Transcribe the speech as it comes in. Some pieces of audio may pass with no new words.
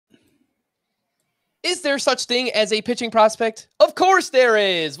Is there such thing as a pitching prospect? Of course there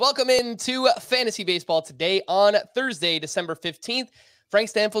is. Welcome into Fantasy Baseball today on Thursday, December 15th. Frank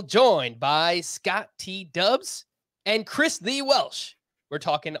Stampfl joined by Scott T. Dubs and Chris the Welsh. We're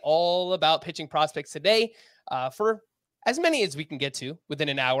talking all about pitching prospects today for as many as we can get to within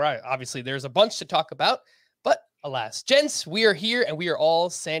an hour. Obviously, there's a bunch to talk about, but alas, gents, we are here and we are all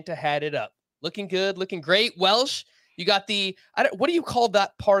Santa hatted up. Looking good, looking great. Welsh, you got what do you call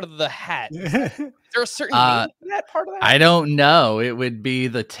that part of the hat? Is there a certain name for that part of that? I don't know. It would be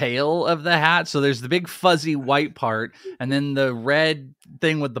the tail of the hat. So there's the big fuzzy white part and then the red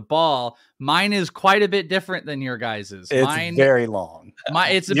thing with the ball. Mine is quite a bit different than your guys's. It's very long.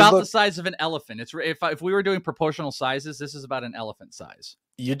 It's about the size of an elephant. If we were doing proportional sizes, this is about an elephant size.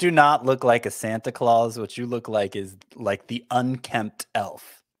 You do not look like a Santa Claus. What you look like is like the unkempt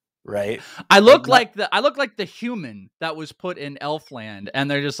elf. Right. I look like the human that was put in Elfland, and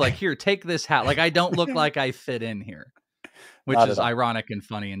they're just like, here, take this hat. Like I don't look like I fit in here, which is ironic and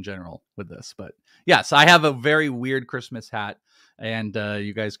funny in general with this. But yes, I have a very weird Christmas hat, and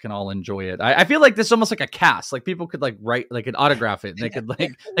you guys can all enjoy it. I feel like this is almost like a cast. Like people could could autograph it. And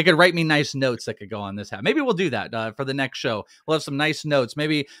they could write me nice notes that could go on this hat. Maybe we'll do that for the next show. We'll have some nice notes.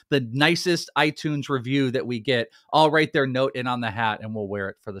 Maybe the nicest iTunes review that we get, I'll write their note in on the hat and we'll wear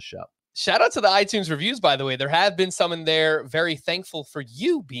it for the show. Shout out to the iTunes reviews, by the way. There have been some in there. Very thankful for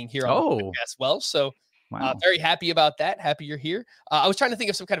you being here on the podcast, Welsh. So very happy about that. Happy you're here. I was trying to think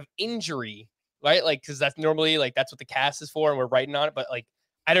of some kind of injury, right? Like, because that's normally that's what the cast is for, and we're writing on it. But like,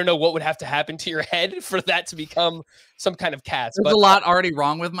 I don't know what would have to happen to your head for that to become some kind of cast. There's a lot already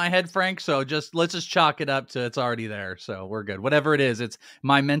wrong with my head, Frank. So let's just chalk it up to it's already there. So we're good. Whatever it is, it's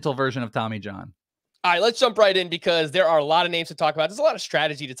my mental version of Tommy John. All right, let's jump right in because there are a lot of names to talk about. There's a lot of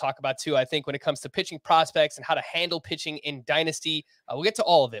strategy to talk about too, I think, when it comes to pitching prospects and how to handle pitching in Dynasty. We'll get to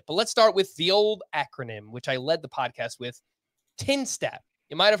all of it, but let's start with the old acronym, which I led the podcast with, TINSTAAPP.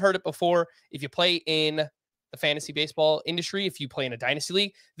 You might have heard it before. If you play in the fantasy baseball industry, if you play in a Dynasty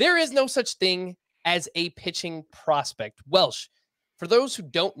league, there is no such thing as a pitching prospect. Welsh, for those who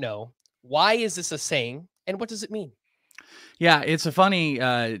don't know, why is this a saying and what does it mean? Yeah, it's a funny,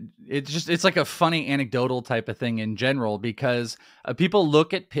 it's like a funny anecdotal type of thing in general because people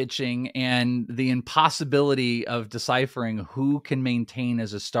look at pitching and the impossibility of deciphering who can maintain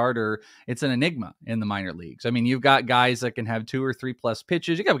as a starter. It's an enigma in the minor leagues. I mean, you've got guys that can have 2 or 3 plus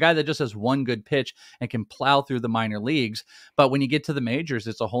pitches. You got a guy that just has one good pitch and can plow through the minor leagues. But when you get to the majors,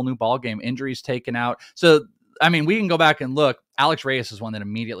 it's a whole new ballgame. Injuries taken out. So, I mean, we can go back and look. Alex Reyes is one that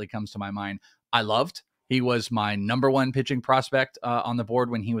immediately comes to my mind. I loved. He was my #1 pitching prospect on the board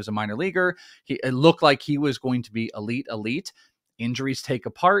when he was a minor leaguer. It looked like he was going to be elite. Injuries take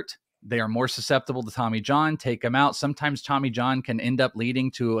a part. They are more susceptible to Tommy John. Take him out. Sometimes Tommy John can end up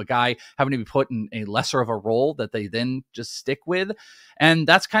leading to a guy having to be put in a lesser of a role that they then just stick with. And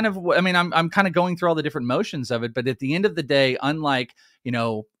that's kind of, I mean, I'm kind of going through all the different motions of it. But at the end of the day, unlike,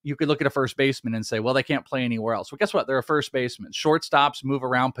 you could look at a first baseman and say, well, they can't play anywhere else. Well, guess what? They're a first baseman. Shortstops move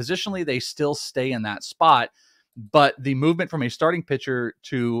around. Positionally, they still stay in that spot. But the movement from a starting pitcher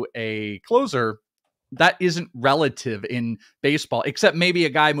to a closer, that isn't relative in baseball, except maybe a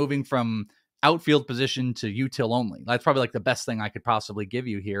guy moving from outfield position to util only. That's probably like the best thing I could possibly give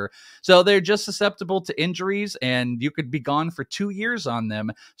you here. So they're just susceptible to injuries and you could be gone for 2 years on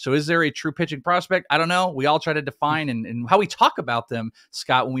them. So is there a true pitching prospect? I don't know. We all try to define and how we talk about them,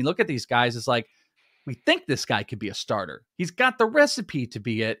 Scott, when we look at these guys, it's like, we think this guy could be a starter. He's got the recipe to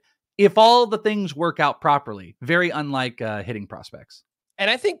be it if all the things work out properly. Very unlike hitting prospects. And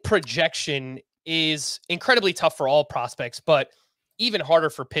I think projection is incredibly tough for all prospects, but even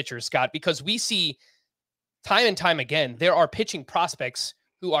harder for pitchers, Scott, because we see time and time again, there are pitching prospects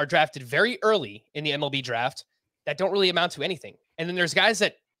who are drafted very early in the MLB draft that don't really amount to anything. And then there's guys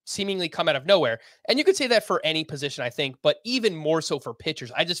that seemingly come out of nowhere. And you could say that for any position, I think, but even more so for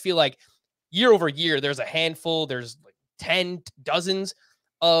pitchers. I just feel like year over year, there's a handful, there's like 10 dozens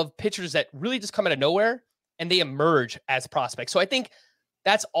of pitchers that really just come out of nowhere and they emerge as prospects. So I think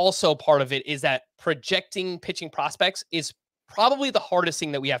that's also part of it, is that projecting pitching prospects is probably the hardest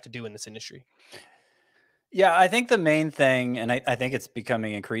thing that we have to do in this industry. Yeah, I think the main thing, and I think it's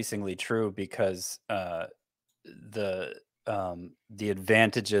becoming increasingly true because the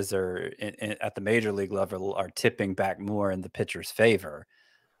advantages are at the major league level are tipping back more in the pitcher's favor.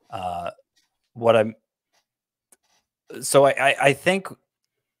 I think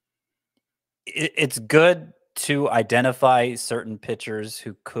it's good to identify certain pitchers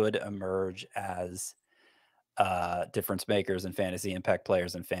who could emerge as difference makers in fantasy, impact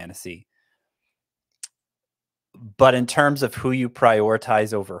players in fantasy. But in terms of who you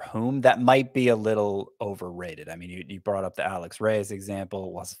prioritize over whom, that might be a little overrated. I mean, you brought up the Alex Reyes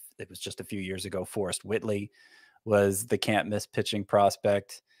example. It was just a few years ago. Forrest Whitley was the can't miss pitching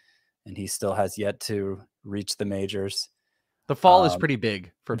prospect, and he still has yet to reach the majors. The fall is pretty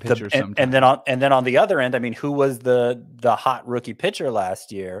big for pitchers sometimes. And then on the other end, I mean, who was the hot rookie pitcher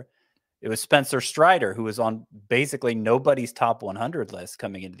last year? It was Spencer Strider, who was on basically nobody's top 100 list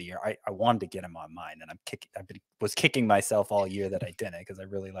coming into the year. I wanted to get him on mine, and was kicking myself all year that I didn't, because I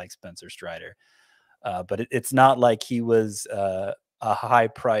really like Spencer Strider. But it's not like he was a high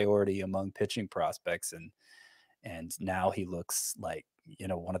priority among pitching prospects, and now he looks like, you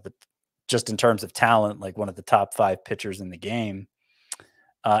know, one of the, just in terms of talent, like one of the top 5 pitchers in the game.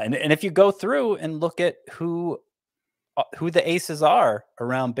 And if you go through and look at who the aces are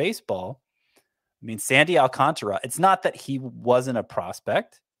around baseball, I mean, Sandy Alcantara, it's not that he wasn't a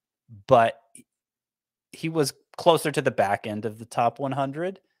prospect, but he was closer to the back end of the top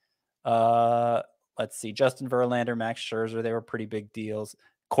 100. Let's see, Justin Verlander, Max Scherzer, they were pretty big deals.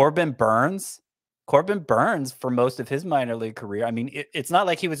 Corbin Burns for most of his minor league career. I mean, it's not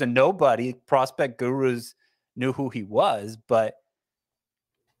like he was a nobody. Prospect gurus knew who he was, but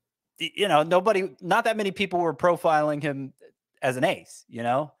you know, not that many people were profiling him as an ace, you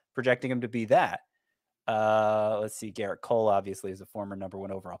know, projecting him to be that. Let's see. Garrett Cole obviously is a former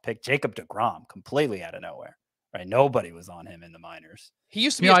 #1 overall pick. Jacob deGrom, completely out of nowhere, right? Nobody was on him in the minors. He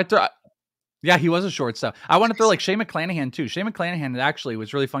used to be. Yeah, he was a shortstop. I want to throw like Shane McClanahan too. Shane McClanahan actually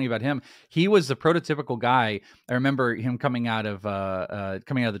was really funny about him. He was the prototypical guy. I remember him coming out of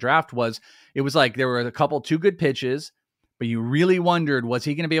the draft. It was like there were a couple 2 good pitches, but you really wondered, was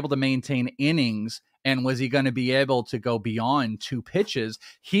he going to be able to maintain innings, and was he going to be able to go beyond 2 pitches?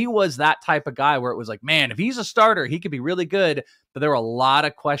 He was that type of guy where it was like, man, if he's a starter, he could be really good. But there were a lot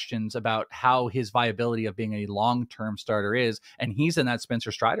of questions about how his viability of being a long-term starter is. And he's in that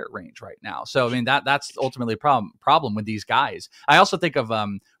Spencer Strider range right now. So, I mean, that's ultimately a problem with these guys. I also think of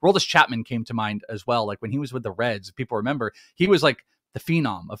Roldis Chapman came to mind as well. Like when he was with the Reds, people remember he was like the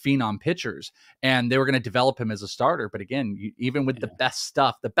phenom of phenom pitchers, and they were going to develop him as a starter. But again, even with the best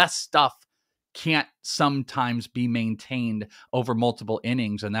stuff can't sometimes be maintained over multiple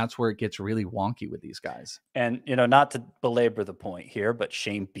innings. And that's where it gets really wonky with these guys. And, you know, not to belabor the point here, but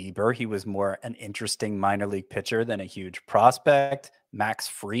Shane Bieber, he was more an interesting minor league pitcher than a huge prospect. Max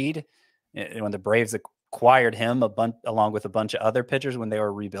Fried, when the Braves acquired him along with a bunch of other pitchers when they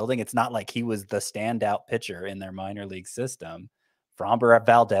were rebuilding, it's not like he was the standout pitcher in their minor league system. Framber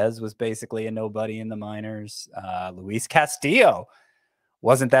Valdez was basically a nobody in the minors. Luis Castillo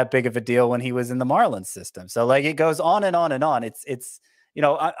wasn't that big of a deal when he was in the Marlins system. So like it goes on and on and on. It's you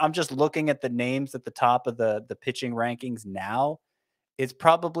know, I'm just looking at the names at the top of the pitching rankings now. It's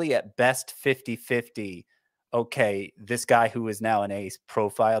probably at best 50-50. Okay, this guy who is now an ace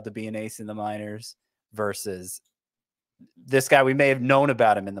profiled to be an ace in the minors versus this guy we may have known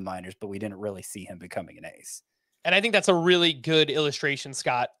about him in the minors, but we didn't really see him becoming an ace. And I think that's a really good illustration,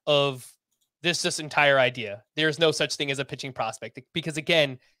 Scott, of this entire idea. There's no such thing as a pitching prospect because,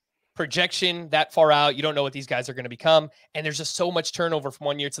 again, projection that far out, you don't know what these guys are going to become. And there's just so much turnover from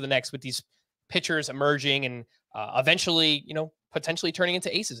one year to the next with these pitchers emerging and eventually, you know, potentially turning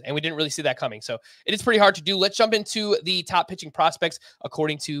into aces. And we didn't really see that coming. So it is pretty hard to do. Let's jump into the top pitching prospects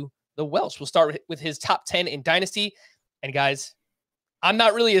according to the Welsh. We'll start with his top 10 in Dynasty. And guys, I'm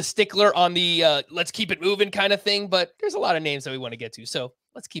not really a stickler on the let's keep it moving kind of thing, but there's a lot of names that we want to get to. So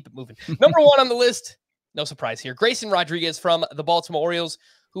let's keep it moving. Number 1 on the list, no surprise here, Grayson Rodriguez from the Baltimore Orioles,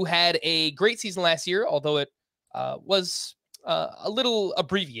 who had a great season last year, although it was a little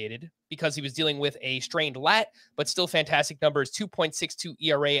abbreviated because he was dealing with a strained lat, but still fantastic numbers, 2.62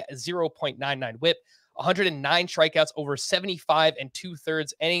 ERA, 0.99 whip, 109 strikeouts over 75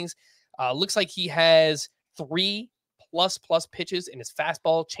 2/3 innings. Looks like he has 3+ pitches in his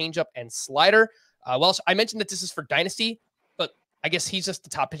fastball, changeup, and slider. Well, I mentioned that this is for Dynasty, but I guess he's just the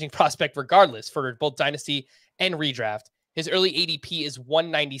top pitching prospect regardless for both Dynasty and redraft. His early ADP is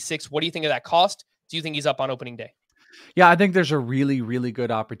 196. What do you think of that cost? Do you think he's up on opening day? Yeah, I think there's a really, really good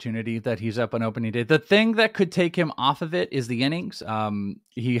opportunity that he's up on opening day. The thing that could take him off of it is the innings.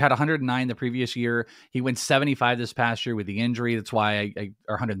 He had 109 the previous year. He went 75 this past year with the injury. That's why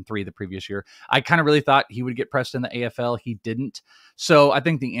or 103 the previous year. I kind of really thought he would get pressed in the AFL. He didn't. So I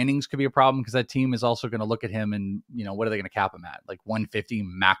think the innings could be a problem because that team is also going to look at him and, you know, what are they going to cap him at? Like 150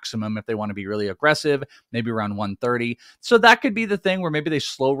 maximum if they want to be really aggressive, maybe around 130. So that could be the thing where maybe they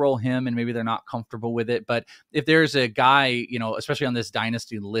slow roll him and maybe they're not comfortable with it. But if there's a guy, you know, especially on this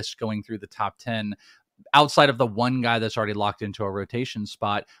Dynasty list going through the top 10, outside of the one guy that's already locked into a rotation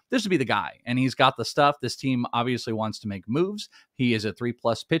spot, this would be the guy. And he's got the stuff. This team obviously wants to make moves. He is a 3+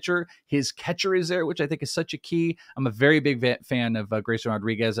 pitcher. His catcher is there, which I think is such a key. I'm a very big fan of Grayson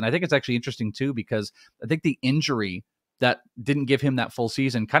Rodriguez. And I think it's actually interesting too, because I think the injury that didn't give him that full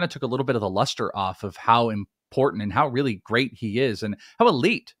season kind of took a little bit of the luster off of how important and how really great he is and how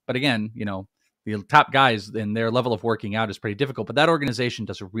elite. But again, you know, the top guys and their level of working out is pretty difficult, but that organization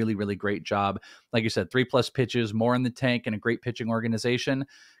does a really, really great job. Like you said, 3+ pitches, more in the tank, and a great pitching organization.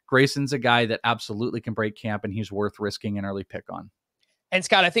 Grayson's a guy that absolutely can break camp, and he's worth risking an early pick on. And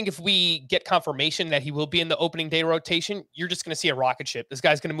Scott, I think if we get confirmation that he will be in the opening day rotation, you're just going to see a rocket ship. This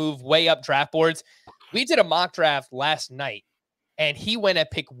guy's going to move way up draft boards. We did a mock draft last night, and he went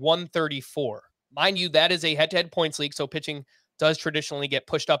at pick 134. Mind you, that is a head-to-head points league, so pitching does traditionally get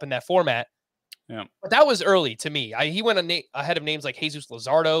pushed up in that format. Yeah, but that was early to me. He went ahead of names like Jesus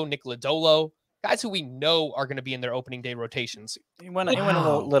Luzardo, Nick Lodolo, guys who we know are going to be in their opening day rotations. He went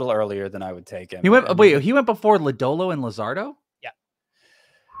a little earlier than I would take him. He went before Lodolo and Luzardo? Yeah.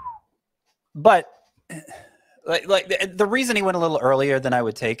 But like the reason he went a little earlier than I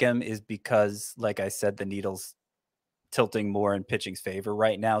would take him is because, like I said, the needle's tilting more in pitching's favor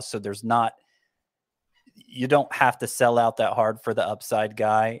right now. So you don't have to sell out that hard for the upside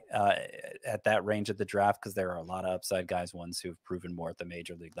guy at that range of the draft, because there are a lot of upside guys, ones who've proven more at the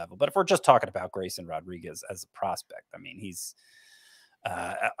major league level. But if we're just talking about Grayson Rodriguez as a prospect, I mean, he's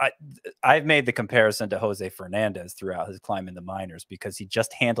I've made the comparison to Jose Fernandez throughout his climb in the minors, because he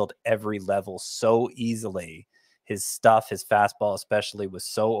just handled every level so easily. His stuff, his fastball especially, was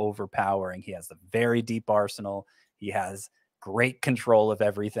so overpowering. He has a very deep arsenal. He has great control of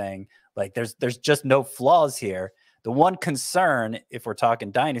everything. Like there's just no flaws here. The one concern, if we're talking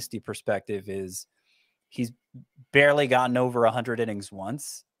dynasty perspective, is he's barely gotten over 100 innings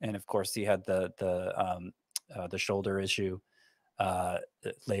once, and of course he had the shoulder issue,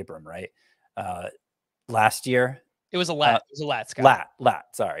 labrum, right? Last year it was a lat. It was a lat, Scott. Lat.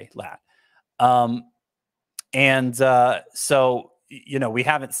 So you know, we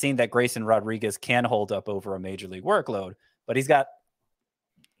haven't seen that Grayson Rodriguez can hold up over a major league workload, but he's got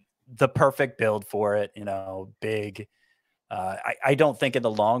the perfect build for it, you know, big. I don't think in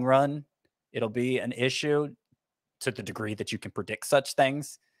the long run it'll be an issue to the degree that you can predict such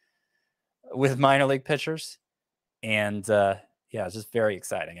things with minor league pitchers. And yeah, it's just very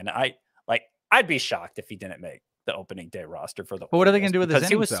exciting. And I'd be shocked if he didn't make the opening day roster for the. But what are they going to do with his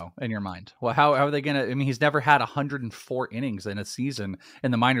innings, though, in your mind? Well, how are they going to? I mean, he's never had 104 innings in a season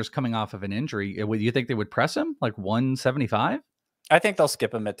in the minors coming off of an injury. Would you think they would press him like 175? I think they'll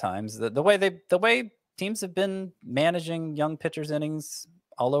skip him at times. The way teams have been managing young pitchers' innings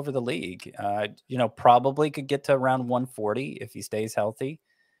all over the league, you know, probably could get to around 140 if he stays healthy,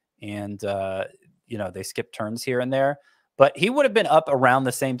 and you know, they skip turns here and there. But he would have been up around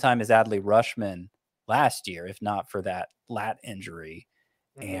the same time as Adley Rutschman last year, if not for that lat injury.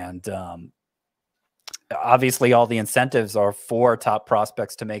 And obviously, all the incentives are for top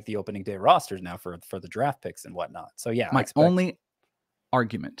prospects to make the opening day rosters now for the draft picks and whatnot. So yeah, my only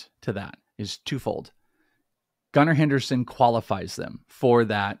argument to that is twofold. Gunnar Henderson qualifies them for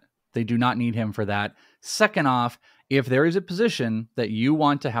that. They do not need him for that. Second off, if there is a position that you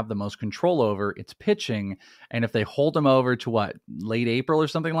want to have the most control over, it's pitching. And if they hold him over to late April or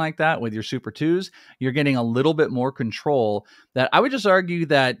something like that with your Super 2s, you're getting a little bit more control. That I would just argue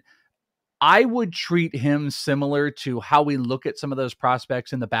that I would treat him similar to how we look at some of those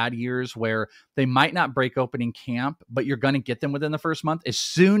prospects in the bad years, where they might not break opening camp, but you're going to get them within the first month. As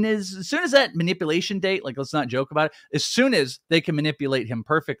soon as that manipulation date, like, let's not joke about it, as soon as they can manipulate him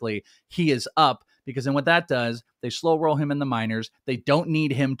perfectly, he is up. Because then what that does, they slow roll him in the minors. They don't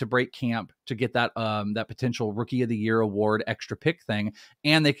need him to break camp to get that that potential Rookie of the Year award extra pick thing,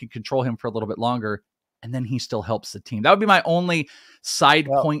 and they can control him for a little bit longer. And then he still helps the team. That would be my only side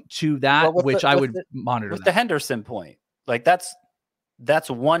point to that, which I would monitor. With the Henderson point, like that's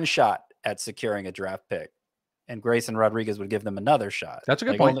one shot at securing a draft pick, and Grayson Rodriguez would give them another shot. That's a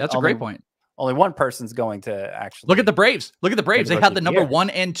good point. That's a great point. Only one person's going to actually look at the Braves. Look at the Braves. They had the number 1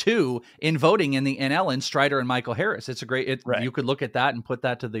 and 2 in voting in the NL in Strider and Michael Harris. It's a great. Right. You could look at that and put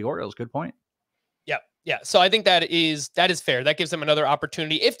that to the Orioles. Good point. Yeah. So I think that is fair. That gives them another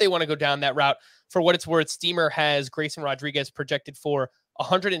opportunity if they want to go down that route. For what it's worth, Steamer has Grayson Rodriguez projected for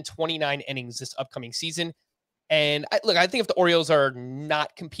 129 innings this upcoming season. And I think if the Orioles are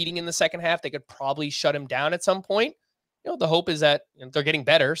not competing in the second half, they could probably shut him down at some point. You know, the hope is that they're getting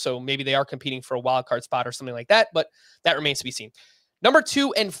better, so maybe they are competing for a wild card spot or something like that. But that remains to be seen. Number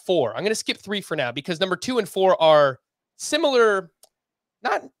 2 and 4. I'm going to skip 3 for now because number 2 and 4 are similar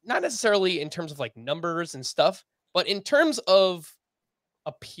not necessarily in terms of like numbers and stuff, but in terms of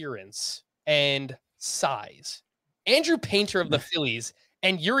appearance and size. Andrew Painter of the Phillies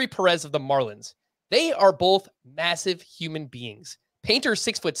and Yuri Perez of the Marlins. They are both massive human beings. Painter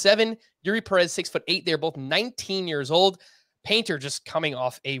 6'7", Yuri Perez 6'8". They're both 19 years old. Painter just coming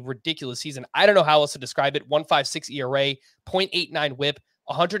off a ridiculous season. I don't know how else to describe it. 1.56 ERA, 0.89 WHIP,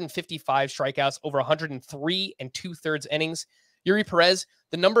 155 strikeouts, over 103 2/3 innings. Yuri Perez,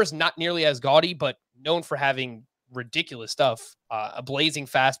 the number is not nearly as gaudy, but known for having ridiculous stuff. A blazing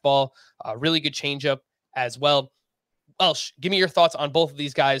fastball, a really good changeup as well. Welsh, give me your thoughts on both of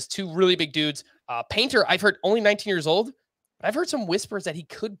these guys. Two really big dudes. Painter, I've heard only 19 years old, but I've heard some whispers that he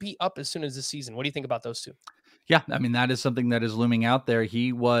could be up as soon as this season. What do you think about those two? Yeah, I mean, that is something that is looming out there.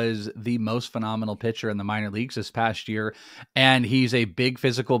 He was the most phenomenal pitcher in the minor leagues this past year, and he's a big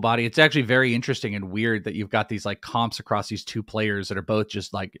physical body. It's actually very interesting and weird that you've got these like comps across these two players that are both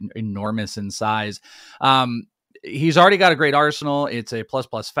just like enormous in size. He's already got a great arsenal. It's a plus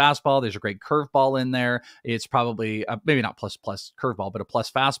fastball. There's a great curveball in there. It's probably maybe not plus curveball, but a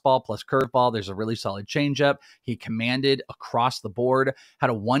plus fastball, plus curveball. There's a really solid changeup. He commanded across the board, had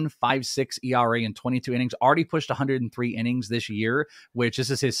a 1.56 ERA in 22 innings, already pushed 103 innings this year, which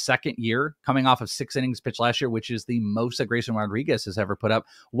this is his second year coming off of 6 innings pitched last year, which is the most that Grayson Rodriguez has ever put up.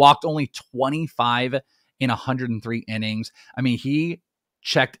 Walked only 25 in 103 innings. I mean, he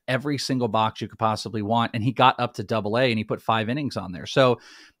checked every single box you could possibly want, and he got up to AA, and he put 5 innings on there. So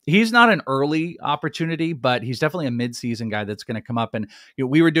he's not an early opportunity, but he's definitely a midseason guy that's going to come up. And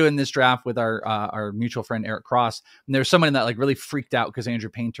we were doing this draft with our mutual friend Eric Cross, and there's someone that like really freaked out because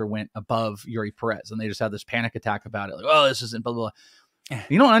Andrew Painter went above Yuri Perez, and they just had this panic attack about it, like, oh, this isn't blah blah blah.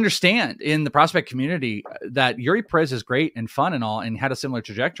 You don't understand in the prospect community that Yuri Perez is great and fun and all, and had a similar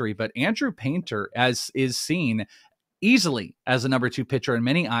trajectory, but Andrew Painter, as is seen, easily as a number 2 pitcher in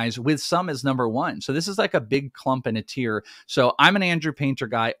many eyes, with some as number 1. So this is like a big clump in a tier. So I'm an Andrew Painter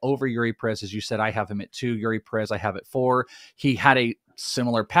guy over Yuri Perez. As you said, I have him at 2. Yuri Perez, I have at 4. He had a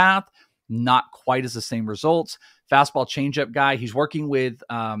similar path, not quite as the same results. Fastball changeup guy. He's working with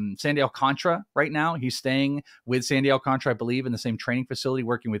Sandy Alcantara right now. He's staying with Sandy Alcantara, I believe, in the same training facility,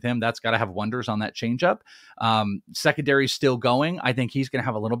 working with him. That's got to have wonders on that changeup. Secondary is still going. I think he's going to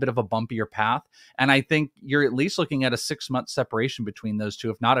have a little bit of a bumpier path. And I think you're at least looking at a 6-month separation between those two,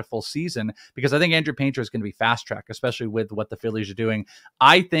 if not a full season, because I think Andrew Painter is going to be fast track, especially with what the Phillies are doing.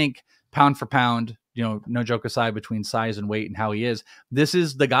 I think pound for pound, no joke aside between size and weight and how he is, this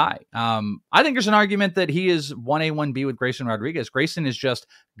is the guy. I think there's an argument that he is 1A, 1B with Grayson Rodriguez. Grayson is just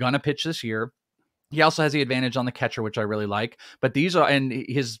going to pitch this year. He also has the advantage on the catcher, which I really like. But and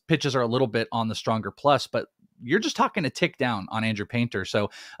his pitches are a little bit on the stronger plus, but you're just talking a tick down on Andrew Painter. So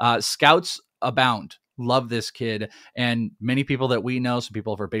scouts abound. Love this kid. And many people that we know, some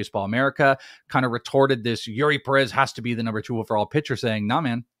people for Baseball America, kind of retorted this, Yuri Perez has to be the number 2 overall pitcher, saying, nah,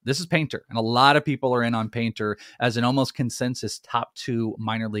 man, this is Painter. And a lot of people are in on Painter as an almost consensus top 2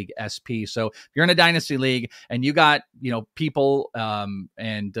 minor league SP. So if you're in a dynasty league and you got, people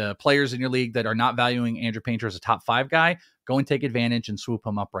and players in your league that are not valuing Andrew Painter as a top 5 guy, go and take advantage and swoop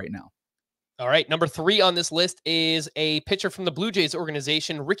him up right now. All right, number 3 on this list is a pitcher from the Blue Jays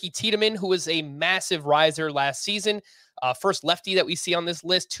organization, Ricky Tiedemann, who was a massive riser last season. First lefty that we see on this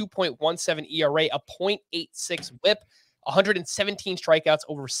list, 2.17 ERA, a 0.86 WHIP, 117 strikeouts,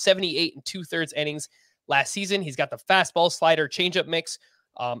 over 78 2/3 innings last season. He's got the fastball, slider, changeup mix.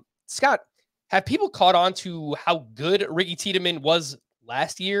 Scott, have people caught on to how good Ricky Tiedemann was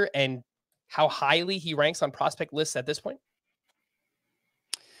last year and how highly he ranks on prospect lists at this point?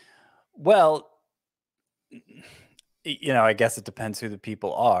 Well, I guess it depends who the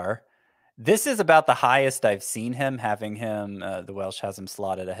people are. This is about the highest I've seen him, having him, the Welsh has him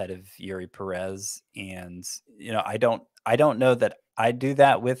slotted ahead of Yuri Perez. And, I don't know that I do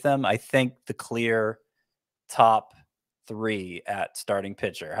that with him. I think the clear top 3 at starting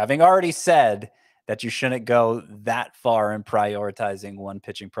pitcher, having already said that you shouldn't go that far in prioritizing one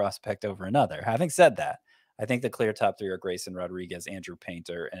pitching prospect over another. Having said that, I think the clear top 3 are Grayson Rodriguez, Andrew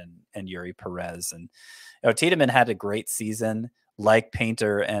Painter, and Yuri Perez. And Tiedemann had a great season. Like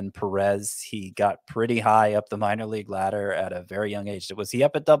Painter and Perez, he got pretty high up the minor league ladder at a very young age. Was he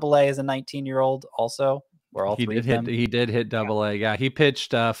up at AA as a 19-year-old also? Or all three of them? He did hit AA. Yeah, he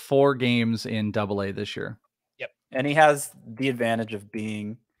pitched 4 games in AA this year. Yep. And he has the advantage of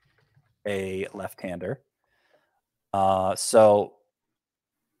being a left-hander. So,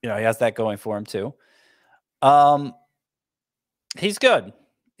 he has that going for him too. He's good.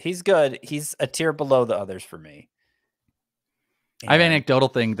 He's good. He's a tier below the others for me. I have an anecdotal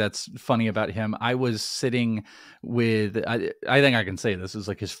thing that's funny about him. I was sitting with, I think I can say this is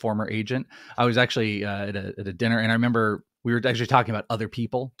like his former agent. I was actually at a dinner, and I remember we were actually talking about other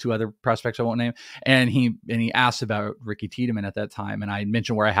people, 2 other prospects I won't name, and he asked about Ricky Tiedemann at that time, and I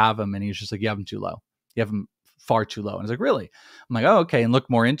mentioned where I have him, and he was just like, "You have him too low. You have him far too low." And I was like, "Really?" I'm like, "Oh, okay," and look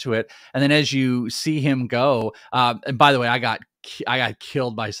more into it. And then as you see him go, and by the way, I got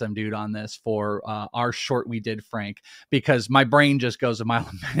killed by some dude on this for our short we did, Frank, because my brain just goes a mile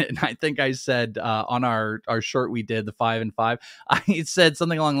a minute. And I think I said on our short we did, the 5 and 5, I said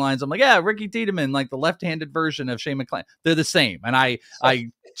something along the lines, I'm like, yeah, Ricky Tiedemann, like the left-handed version of Shane McClanahan. They're the same. And I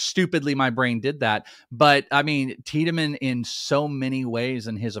stupidly, my brain did that. But I mean, Tiedemann in so many ways,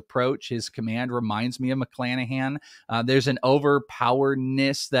 and his approach, his command reminds me of McClanahan. There's an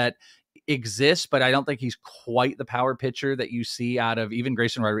overpoweredness that exists, but I don't think he's quite the power pitcher that you see out of even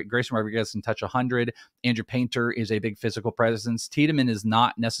Grayson Rodriguez can touch 100. Andrew Painter is a big physical presence. Tiedemann is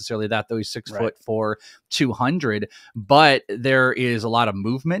not necessarily that, though he's 6 foot for 200, but there is a lot of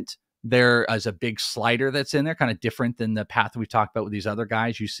movement. There is a big slider that's in there, kind of different than the path we talked about with these other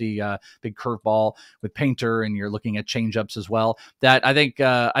guys. You see a big curveball with Painter, and you're looking at changeups as well. That I think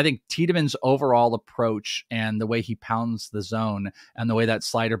Tiedemann's overall approach and the way he pounds the zone and the way that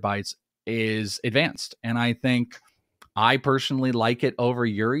slider bites is advanced. And I think I personally like it over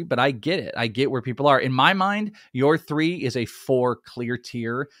Yuri, but I get it. I get where people are. In my mind, your 3 is a 4 clear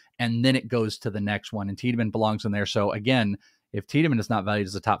tier, and then it goes to the next one, and Tiedemann belongs in there. So again, if Tiedemann is not valued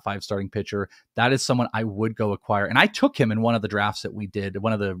as a top 5 starting pitcher, that is someone I would go acquire. And I took him in one of the drafts that we did,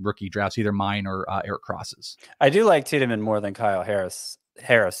 one of the rookie drafts, either mine or Eric Cross's. I do like Tiedemann more than Kyle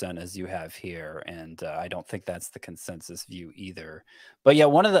Harrison, as you have here, and I don't think that's the consensus view either. But yeah,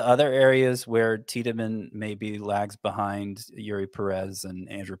 one of the other areas where Tiedemann maybe lags behind Yuri Perez and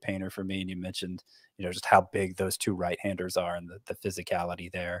Andrew Painter for me, and you mentioned, just how big those 2 right-handers are and the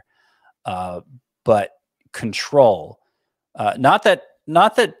physicality there. But control, not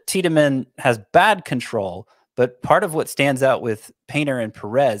that Tiedemann has bad control, but part of what stands out with Painter and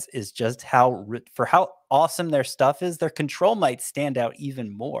Perez is just how awesome their stuff is, their control might stand out even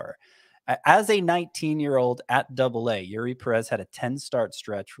more. As a 19-year-old at AA, Yuri Perez had a 10-start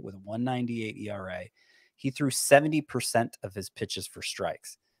stretch with a 1.98 ERA. He threw 70% of his pitches for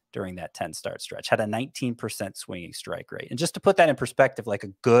strikes during that 10-start stretch, had a 19% swinging strike rate. And just to put that in perspective, like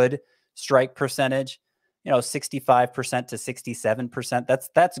a good strike percentage, 65% to 67%,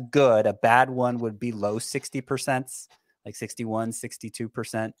 that's good. A bad one would be low 60%, like 61,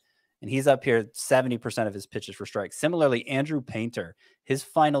 62%. And he's up here, 70% of his pitches for strikes. Similarly, Andrew Painter, his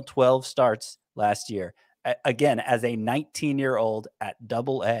final 12 starts last year, again, as a 19-year-old at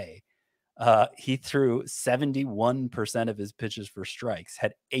AA, he threw 71% of his pitches for strikes,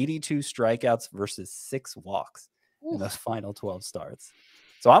 had 82 strikeouts versus 6 walks in those final 12 starts.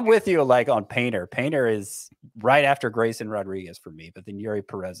 So I'm with you, like, on Painter. Painter is right after Grayson Rodriguez for me, but then Yuri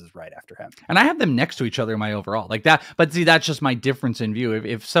Perez is right after him. And I have them next to each other in my overall, like that. But see, that's just my difference in view.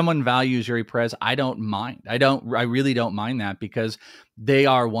 If someone values Yuri Perez, I don't mind. I really don't mind that, because they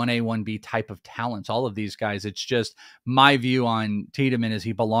are 1A, 1B type of talents. All of these guys. It's just my view on Tiedemann is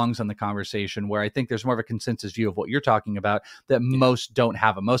he belongs on the conversation, where I think there's more of a consensus view of what you're talking about that most don't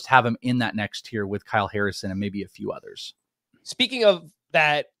have him. Most have him in that next tier with Kyle Harrison and maybe a few others. Speaking of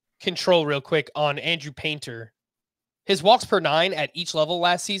that control, real quick on Andrew Painter, his walks per 9 at each level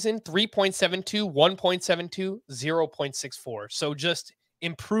last season, 3.72, 1.72, 0.64. So just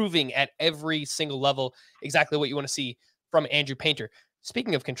improving at every single level, exactly what you want to see from Andrew Painter.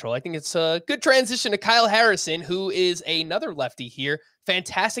 Speaking of control, I think it's a good transition to Kyle Harrison, who is another lefty here.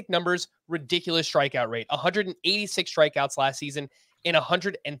 Fantastic numbers, ridiculous strikeout rate, 186 strikeouts last season in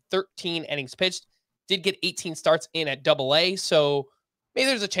 113 innings pitched. Did get 18 starts in at AA, so maybe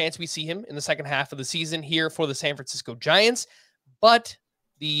there's a chance we see him in the second half of the season here for the San Francisco Giants. But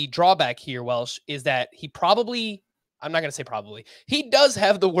the drawback here, Welsh, is that he probably, I'm not going to say probably, he does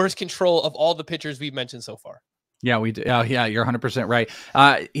have the worst control of all the pitchers we've mentioned so far. Yeah, we do. Oh, yeah, you're 100% right.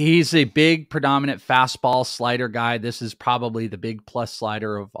 He's a big, predominant fastball slider guy. This is probably the big plus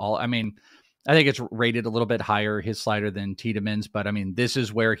slider of all. I mean, I think it's rated a little bit higher, his slider, than Tiedemann's, but I mean, this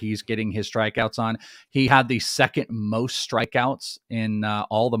is where he's getting his strikeouts on. He had the second most strikeouts in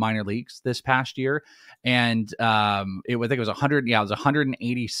all the minor leagues this past year. And I think it was 100. Yeah, it was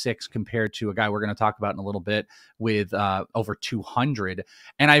 186 compared to a guy we're going to talk about in a little bit with over 200.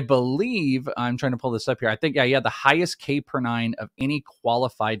 And I believe, I'm trying to pull this up here, I think, yeah, he had the highest K per 9 of any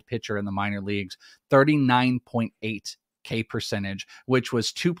qualified pitcher in the minor leagues, 39.8 K percentage, which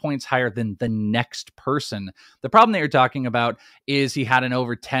was 2 points higher than the next person. The problem that you're talking about is he had an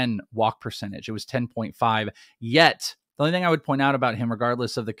over 10 walk percentage. It was 10.5. Yet The only thing I would point out about him,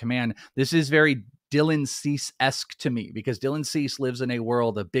 regardless of the command, this is very Dylan Cease-esque to me, because Dylan Cease lives in a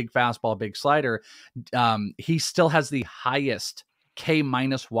world of big fastball, big slider. He still has the highest K-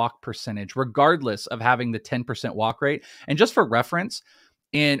 walk percentage, regardless of having the 10% walk rate. And just for reference,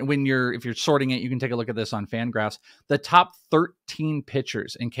 and if you're sorting it, you can take a look at this on Fangraphs. The top 13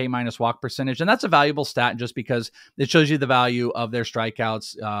 pitchers in K- walk percentage, and that's a valuable stat just because it shows you the value of their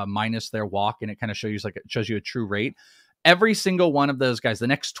strikeouts minus their walk, and it kind of shows you a true rate. Every single one of those guys, the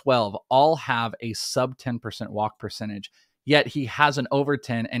next 12, all have a sub 10% walk percentage. Yet he has an over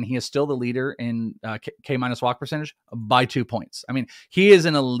 10, and he is still the leader in K- walk percentage by 2 points. I mean, he is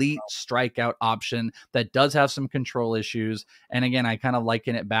an elite strikeout option that does have some control issues. And again, I kind of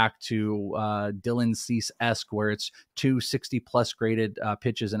liken it back to Dylan Cease-esque, where it's 260 plus graded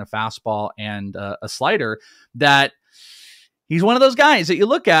pitches in a fastball and a slider, that he's one of those guys that you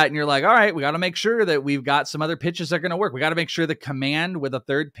look at and you're like, all right, we got to make sure that we've got some other pitches that are going to work. We got to make sure the command with a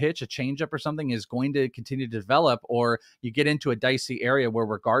third pitch, a changeup or something, is going to continue to develop, or you get into a dicey area where,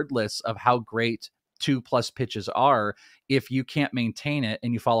 regardless of how great 2+ pitches are, if you can't maintain it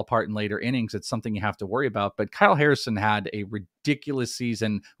and you fall apart in later innings, it's something you have to worry about. But Kyle Harrison had a ridiculous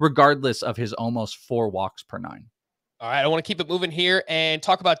season, regardless of his almost 4 walks per 9. All right, I want to keep it moving here and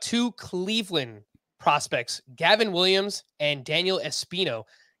talk about 2 Cleveland prospects, Gavin Williams and Daniel Espino.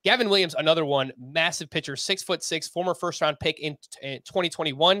 Gavin Williams, another one, massive pitcher, 6'6", former first-round pick in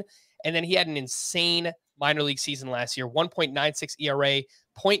 2021, and then he had an insane minor league season last year, 1.96 ERA,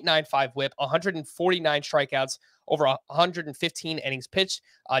 0.95 WHIP, 149 strikeouts, over 115 innings pitched.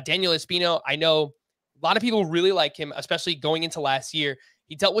 Daniel Espino, I know a lot of people really like him, especially going into last year.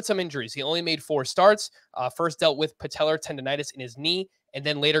 He dealt with some injuries. He only made 4 starts. First dealt with patellar tendonitis in his knee, and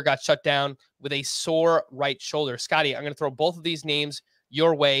then later got shut down with a sore right shoulder. Scotty, I'm going to throw both of these names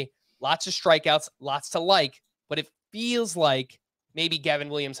your way. Lots of strikeouts, lots to like, but it feels like maybe Gavin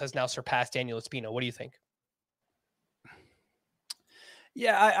Williams has now surpassed Daniel Espino. What do you think?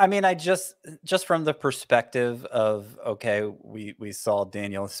 Yeah, I mean, I just from the perspective of, okay, we saw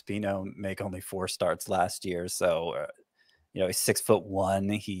Daniel Espino make only 4 starts last year, so he's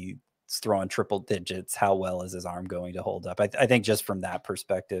 6'1". He's throwing triple digits. How well is his arm going to hold up? I think just from that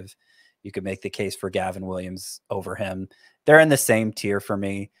perspective, you could make the case for Gavin Williams over him. They're in the same tier for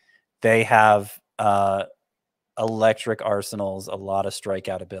me. They have electric arsenals, a lot of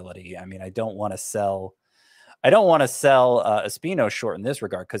strikeout ability. I mean, I don't want to sell Espino short in this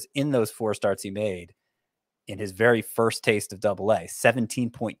regard, because in those 4 starts he made, in his very first taste of Double-A,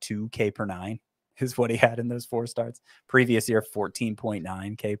 17.2 K per 9 is what he had in those 4 starts. Previous year,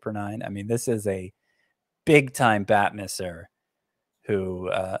 14.9 K per 9. I mean, this is a big time bat misser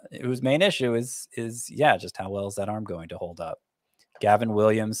whose main issue is just how well is that arm going to hold up. Gavin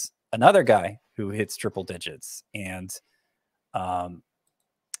Williams, another guy who hits triple digits, and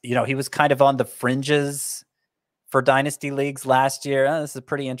he was kind of on the fringes for dynasty leagues last year. This is a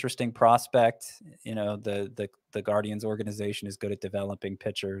pretty interesting prospect. The Guardians organization is good at developing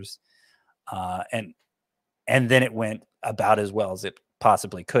pitchers. And then it went about as well as it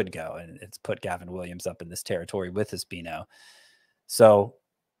possibly could go. And it's put Gavin Williams up in this territory with Espino. So,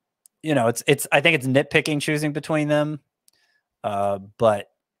 I think it's nitpicking choosing between them. But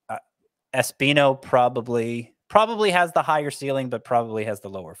Espino probably has the higher ceiling, but probably has the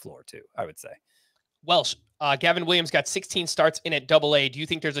lower floor too, I would say. Welsh, Gavin Williams got 16 starts in at Double-A. Do you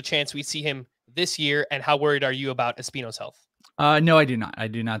think there's a chance we see him this year? And how worried are you about Espino's health? No, I do not. I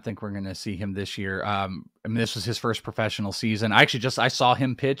do not think we're going to see him this year. I mean, this was his first professional season. I saw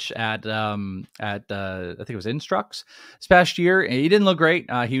him pitch at I think it was Instructs this past year. He didn't look great.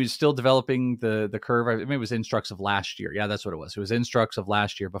 He was still developing the curve. I mean, it was Instructs of last year. Yeah, that's what it was. It was Instructs of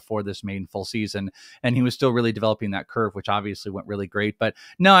last year before this main full season, and he was still really developing that curve, which obviously went really great. But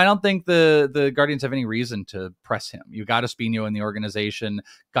no, I don't think the Guardians have any reason to press him. You got Espino in the organization.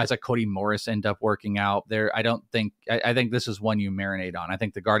 Guys like Cody Morris end up working out there. I think this is one you marinate on. I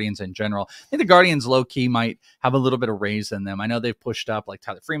think the Guardians in general. I think the Guardians low key might have a little bit of raise in them. I know they've pushed up, like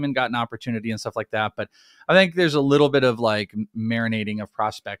Tyler Freeman got an opportunity and stuff like that, but I think there's a little bit of like marinating of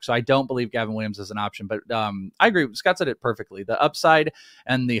prospects. So I don't believe Gavin Williams is an option, but I agree. Scott said it perfectly. The upside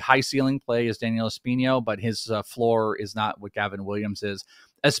and the high ceiling play is Daniel Espino, but his floor is not what Gavin Williams is.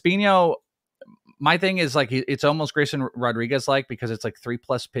 Espino, my thing is like, it's almost Grayson Rodriguez like, because it's like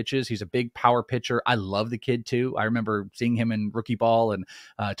 3+ pitches. He's a big power pitcher. I love the kid too. I remember seeing him in rookie ball and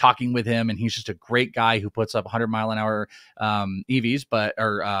talking with him, and he's just a great guy who puts up 100-mile-an-hour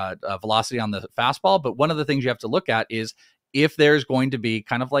EVs, velocity on the fastball. But one of the things you have to look at is, if there's going to be,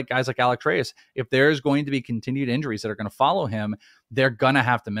 kind of like guys like Alex Reyes, if there's going to be continued injuries that are going to follow him, they're going to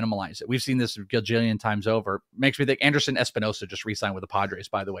have to minimalize it. We've seen this a gajillion times over. Makes me think Anderson Espinosa just re-signed with the Padres,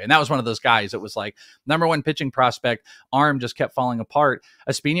 by the way. And that was one of those guys. It was like #1 pitching prospect. Arm just kept falling apart.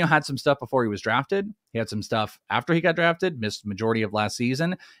 Espino had some stuff before he was drafted. He had some stuff after he got drafted, missed the majority of last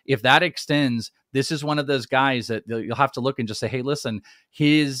season. If that extends, this is one of those guys that you'll have to look and just say, hey, listen,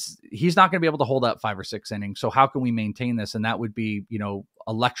 he's not going to be able to hold up 5 or 6 innings. So how can we maintain this? And that would be,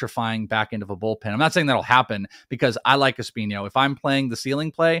 electrifying back end of a bullpen. I'm not saying that'll happen because I like Espino. If I'm playing the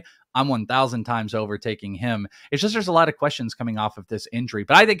ceiling play, I'm 1,000 times over taking him. It's just there's a lot of questions coming off of this injury,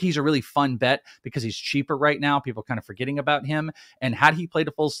 but I think he's a really fun bet because he's cheaper right now. People kind of forgetting about him. And had he played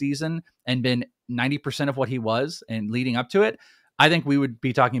a full season and been 90% of what he was and leading up to it, I think we would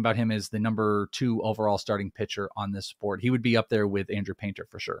be talking about him as the #2 overall starting pitcher on this sport. He would be up there with Andrew Painter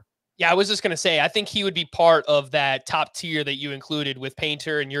for sure. Yeah, I was just going to say, I think he would be part of that top tier that you included with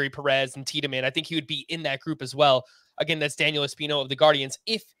Painter and Yuri Perez and Tiedemann. I think he would be in that group as well. Again, that's Daniel Espino of the Guardians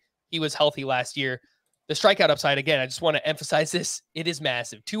if he was healthy last year. The strikeout upside, again, I just want to emphasize this. It is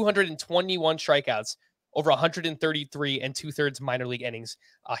massive. 221 strikeouts over 133 and 2/3 minor league innings.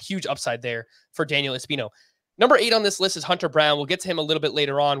 A huge upside there for Daniel Espino. #8 on this list is Hunter Brown. We'll get to him a little bit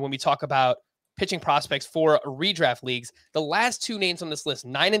later on when we talk about pitching prospects for redraft leagues. The last 2 names on this list,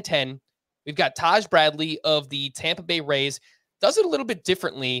 9 and 10, we've got Taj Bradley of the Tampa Bay Rays. Does it a little bit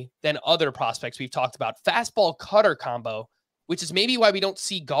differently than other prospects we've talked about. Fastball cutter combo, which is maybe why we don't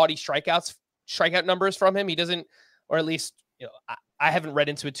see gaudy strikeout numbers from him. He doesn't, or at least, I haven't read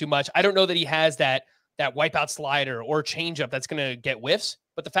into it too much. I don't know that he has that wipeout slider or changeup that's going to get whiffs,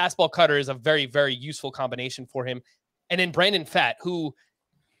 but the fastball cutter is a very, very useful combination for him. And then Brandon Pfaadt, who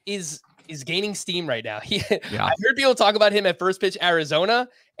is gaining steam right now. I heard people talk about him at First Pitch Arizona,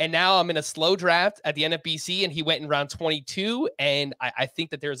 and now I'm in a slow draft at the NFBC, and he went in round 22, and I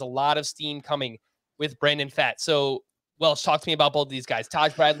think that there's a lot of steam coming with Brandon Pfaadt. So, Welsh, talk to me about both of these guys.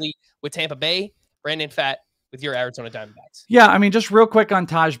 Taj Bradley with Tampa Bay, Brandon Pfaadt with your Arizona Diamondbacks. Yeah, I mean, just real quick on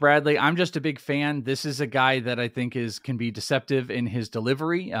Taj Bradley, I'm just a big fan. This is a guy that I think can be deceptive in his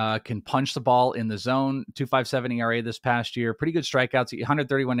delivery, can punch the ball in the zone. 2.57 ERA this past year, pretty good strikeouts,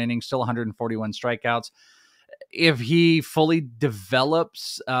 131 innings, still 141 strikeouts. If he fully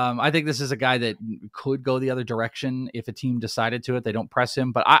develops, I think this is a guy that could go the other direction if a team decided to. They don't press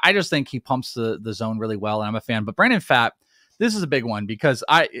him, but I just think he pumps the zone really well, and I'm a fan. But Brandon Pfaadt, this is a big one because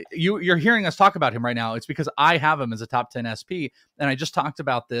you're hearing us talk about him right now. It's because I have him as a top 10 SP. And I just talked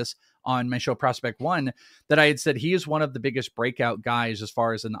about this on my show Prospect One, that I had said he is one of the biggest breakout guys as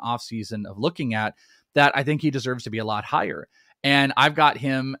far as in the offseason of looking at, that I think he deserves to be a lot higher. And I've got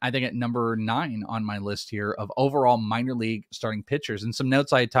him, I think, at #9 on my list here of overall minor league starting pitchers. And some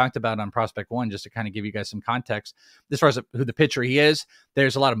notes I had talked about on Prospect One, just to kind of give you guys some context. As far as who the pitcher he is,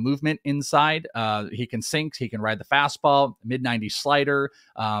 there's a lot of movement inside. He can sink, he can ride the fastball, mid-90s slider,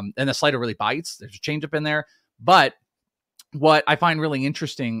 and the slider really bites. There's a changeup in there. But what I find really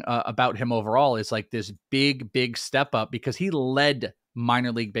interesting about him overall is like this big step up, because he led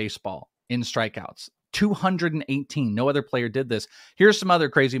minor league baseball in strikeouts. 218. No other player did this. Here's some other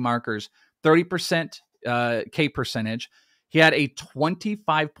crazy markers. 30% K percentage. He had a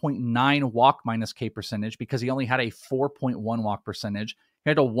 25.9 walk minus K percentage because he only had a 4.1 walk percentage. He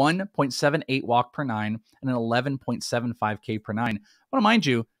had a 1.78 walk per 9 and an 11.75 K per 9. I want to mind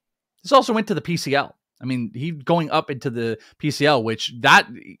you, this also went to the PCL. I mean, he going up into the PCL, which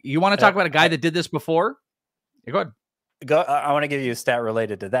you want to talk about a guy that did this before? Yeah, go ahead. I want to give you a stat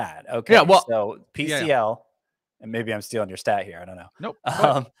related to that. Okay. Yeah, well, so PCL, and maybe I'm stealing your stat here. I don't know. Nope.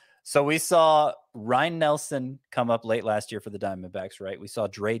 So we saw Ryan Nelson come up late last year for the Diamondbacks, right? We saw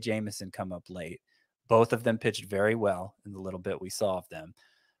Dre Jameson come up late. Both of them pitched very well in the little bit we saw of them.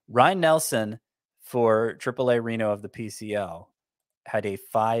 Ryan Nelson for AAA Reno of the PCL had a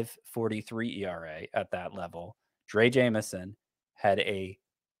 5.43 ERA at that level. Dre Jameson had a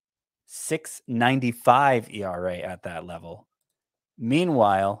 6.95 ERA at that level.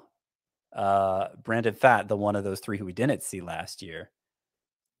 Meanwhile, Brandon Pfaadt, the one of those three who we didn't see last year,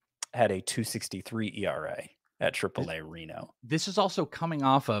 had a 2.63 ERA at AAA Reno. This is also coming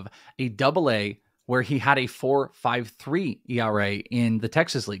off of a AA where he had a 4.53 ERA in the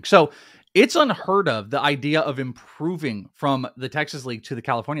Texas League. So it's unheard of, the idea of improving from the Texas League to the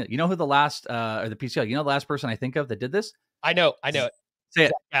California League. You know who the last, or the PCL, you know the last person I think of that did this? I know it. Say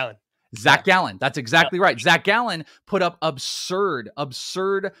it. Zach Gallen. Zach Gallen. That's exactly right. Zach Gallen put up absurd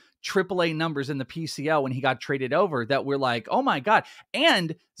AAA numbers in the PCL when he got traded over that we're like, oh my God.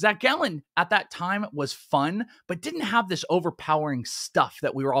 And Zach Gallen at that time was fun, but didn't have this overpowering stuff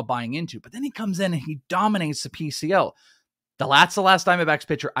that we were all buying into. But then he comes in and he dominates the PCL. That's the last Diamondbacks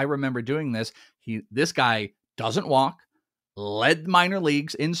pitcher I remember doing this. This guy doesn't walk, led minor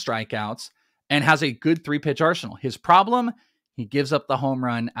leagues in strikeouts, and has a good 3-pitch arsenal. His problem, he gives up the home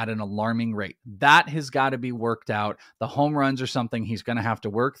run at an alarming rate. That has got to be worked out. The home runs are something he's going to have to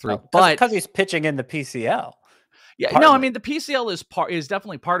work through. But because he's pitching in the PCL. Yeah, no, I mean, the PCL is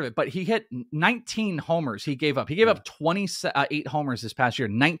definitely part of it, but he hit 19 homers. He gave up 28 homers this past year.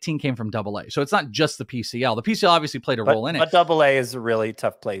 19 came from AA. So it's not just the PCL. The PCL obviously played a role in it. But AA is a really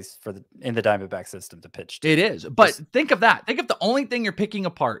tough place in the Diamondback system to pitch to. It is. But think of that. Think of the only thing you're picking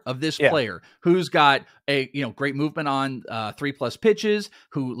apart of this player who's got a great movement on 3+ pitches,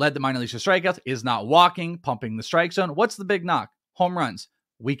 who led the minor leagues to strikeouts, is not walking, pumping the strike zone. What's the big knock? Home runs.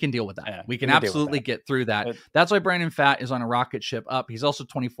 We can deal with that. Yeah, we can absolutely get through that. That's why Brandon Pfaadt is on a rocket ship up. He's also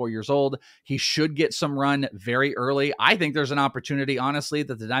 24 years old. He should get some run very early. I think there's an opportunity, honestly,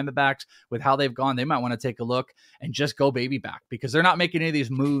 that the Diamondbacks, with how they've gone, they might want to take a look and just go baby back, because they're not making any of these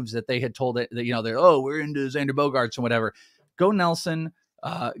moves that they had told it that, we're into Xander Bogaerts and whatever. Go Nelson,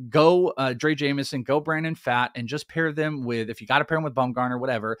 go Dre Jameson, go Brandon Pfaadt, and just pair them with, if you got to pair them with Bumgarner,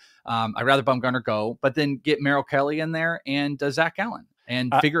 whatever. I'd rather Bumgarner go, but then get Merrill Kelly in there and Zach Allen.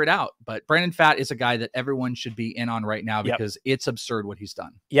 And figure it out. But Brandon Pfaadt is a guy that everyone should be in on right now, because it's absurd what he's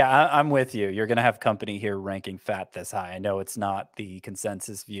done. Yeah, I'm with you. You're going to have company here ranking Pfaadt this high. I know it's not the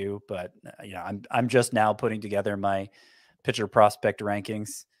consensus view, but I'm just now putting together my pitcher prospect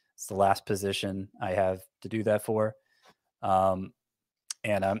rankings. It's the last position I have to do that for. And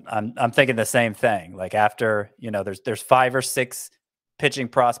I'm thinking the same thing. Like, after, there's 5 or 6 pitching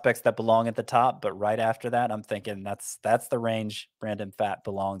prospects that belong at the top, but right after that, I'm thinking that's the range Brandon Pfaadt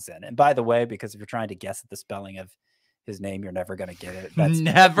belongs in. And by the way, because if you're trying to guess at the spelling of his name, you're never going to get it. That's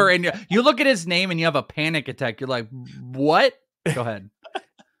never. And you look at his name and you have a panic attack. You're like, what? Go ahead.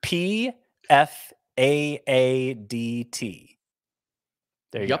 Pfaadt.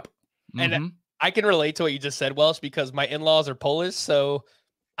 There you go. And I can relate to what you just said, Welsh, because my in-laws are Polish, so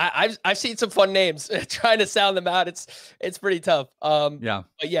I've seen some fun names. Trying to sound them out, it's pretty tough. But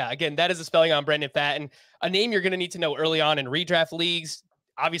yeah, again, that is a spelling on Brandon Pfaadt, and a name you're going to need to know early on in redraft leagues.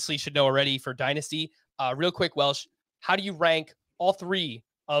 Obviously, should know already for dynasty. Real quick, Welsh, how do you rank all 3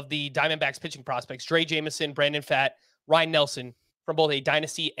 of the Diamondbacks pitching prospects? Dre Jameson, Brandon Pfaadt, Ryan Nelson, from both a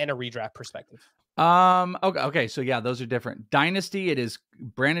dynasty and a redraft perspective. Okay. So yeah, those are different. Dynasty, it is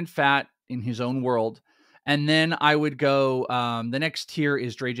Brandon Pfaadt in his own world. And then I would go, the next tier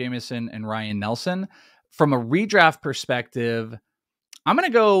is Dre Jameson and Ryan Nelson. From a redraft perspective, I'm going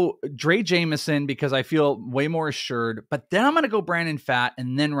to go Dre Jameson because I feel way more assured, but then I'm going to go Brandon Pfaadt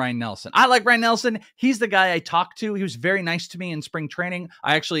and then Ryan Nelson. I like Ryan Nelson. He's the guy I talked to. He was very nice to me in spring training.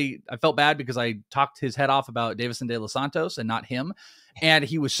 I felt bad because I talked his head off about Davison De Los Santos and not him. And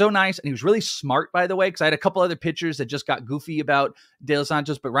he was so nice, and he was really smart, by the way, because I had a couple other pitchers that just got goofy about De Los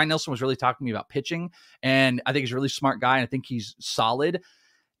Santos, but Ryan Nelson was really talking to me about pitching, and I think he's a really smart guy, and I think he's solid.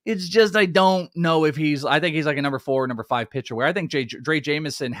 It's just I don't know if I think he's like a number 4 or number 5 pitcher, where I think Dre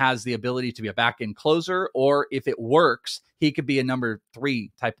Jameson has the ability to be a back-end closer, or if it works, he could be a number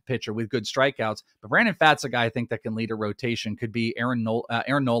 3 type of pitcher with good strikeouts. But Brandon Pfaadt's a guy I think that can lead a rotation, could be Aaron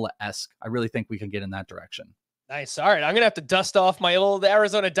Nola-esque. I really think we can get in that direction. Nice. All right. I'm going to have to dust off my old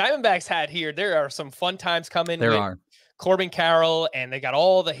Arizona Diamondbacks hat here. There are some fun times coming. There are. Corbin Carroll, and they got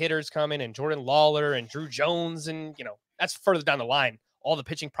all the hitters coming, and Jordan Lawler and Drew Jones. And, that's further down the line. All the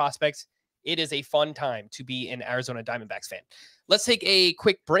pitching prospects. It is a fun time to be an Arizona Diamondbacks fan. Let's take a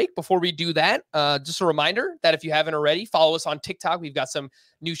quick break before we do that. Just a reminder that if you haven't already, follow us on TikTok. We've got some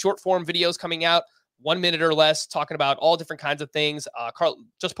new short form videos coming out. 1 minute or less, talking about all different kinds of things. Carl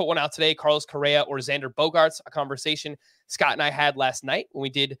just put one out today, Carlos Correa or Xander Bogaerts, a conversation Scott and I had last night when we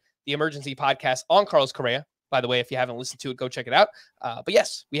did the emergency podcast on Carlos Correa. By the way, if you haven't listened to it, go check it out. But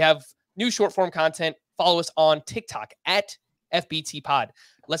yes, we have new short form content. Follow us on TikTok at FBT Pod.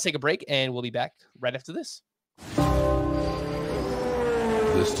 Let's take a break, and we'll be back right after this.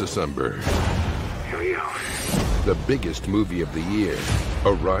 This December, here we go. The biggest movie of the year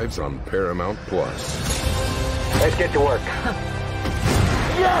arrives on Paramount Plus. Let's get to work.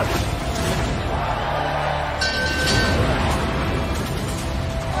 Yes!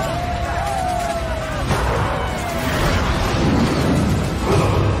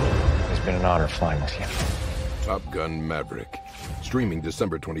 It's been an honor flying with you. Top Gun Maverick, streaming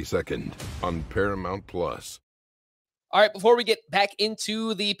December 22nd on Paramount Plus. All right, before we get back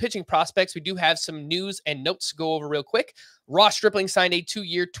into the pitching prospects, we do have some news and notes to go over real quick. Ross Stripling signed a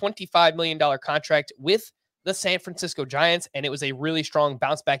 2-year, $25 million contract with the San Francisco Giants, and it was a really strong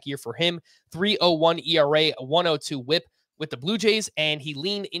bounce-back year for him. 3.01 ERA, a 1.02 WHIP with the Blue Jays, and he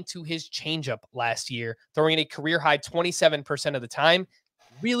leaned into his changeup last year, throwing a career-high 27% of the time.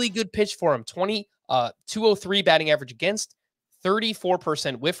 Really good pitch for him. 203 batting average against,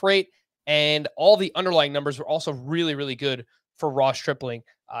 34% whiff rate, and all the underlying numbers were also really, really good for Ross Stripling.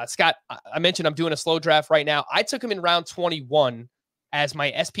 Scott, I mentioned I'm doing a slow draft right now. I took him in round 21 as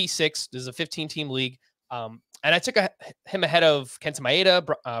my SP6. This is a 15-team league. And I took him ahead of Kenta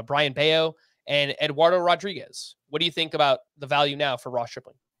Maeda, Brian Bayo, and Eduardo Rodriguez. What do you think about the value now for Ross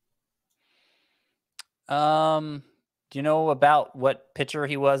Stripling? Do you know about what pitcher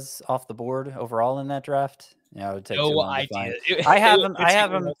he was off the board overall in that draft? Yeah, it would take too long to find. I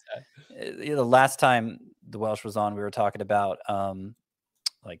have him. The last time the Welsh was on, we were talking about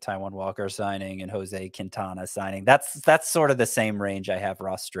like Taijuan Walker signing and Jose Quintana signing. That's sort of the same range I have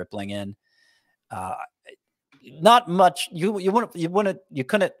Ross Stripling in. Not much. You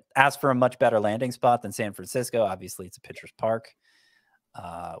couldn't ask for a much better landing spot than San Francisco. Obviously, it's a pitcher's park,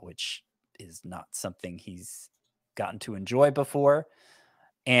 which is not something he's gotten to enjoy before.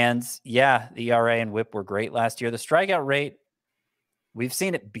 And yeah, the ERA and WHIP were great last year. The strikeout rate, we've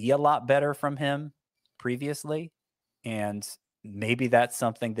seen it be a lot better from him previously. And maybe that's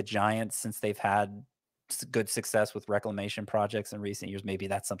something the Giants, since they've had good success with reclamation projects in recent years, maybe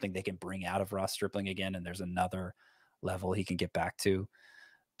that's something they can bring out of Ross Stripling again. And there's another level he can get back to.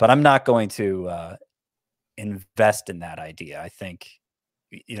 But I'm not going to invest in that idea. I think,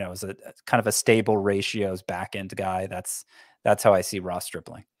 as a kind of a stable ratios back end guy. That's how I see Ross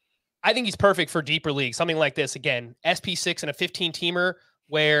Stripling. I think he's perfect for deeper leagues, something like this. Again, SP6 and a 15-teamer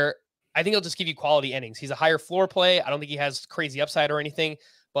where I think he'll just give you quality innings. He's a higher floor play. I don't think he has crazy upside or anything.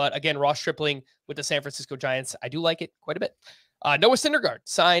 But again, Ross Stripling with the San Francisco Giants, I do like it quite a bit. Noah Syndergaard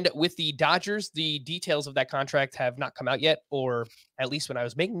signed with the Dodgers. The details of that contract have not come out yet, or at least when I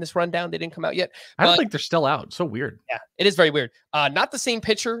was making this rundown, they didn't come out yet. I don't think they're still out. So weird. Yeah, it is very weird. Not the same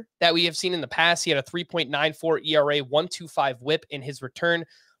pitcher that we have seen in the past. He had a 3.94 ERA, 1.25 WHIP in his return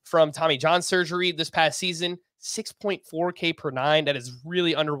from Tommy John surgery this past season. 6.4 K per nine. That is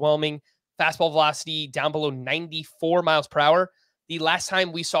really underwhelming. Fastball velocity down below 94 miles per hour. The last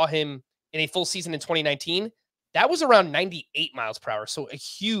time we saw him in a full season in 2019, that was around 98 miles per hour. So a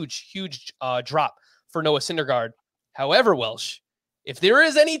huge, huge drop for Noah Syndergaard. However, Welsh, if there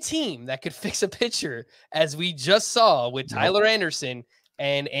is any team that could fix a pitcher, as we just saw with Tyler Anderson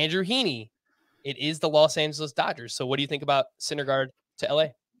and Andrew Heaney, it is the Los Angeles Dodgers. So what do you think about Syndergaard to LA?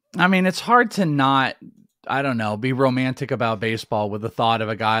 I mean, it's hard to not, I don't know, be romantic about baseball with the thought of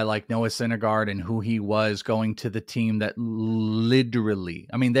a guy like Noah Syndergaard and who he was going to the team that literally,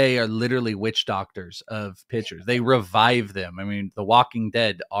 I mean, they are literally witch doctors of pitchers. They revive them. I mean, the Walking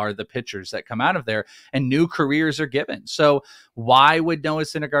Dead are the pitchers that come out of there and new careers are given. So why would Noah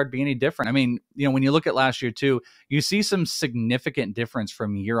Syndergaard be any different? I mean, when you look at last year too, you see some significant difference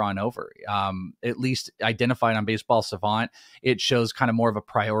from year on over, at least identified on Baseball Savant. It shows kind of more of a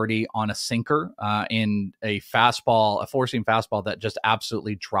priority on a sinker in a fastball, a four-seam fastball that just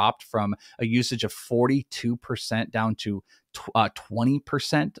absolutely dropped from a usage of 42% down to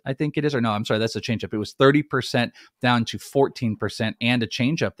 20%, I think it is. Or no, I'm sorry, that's a changeup. It was 30% down to 14%, and a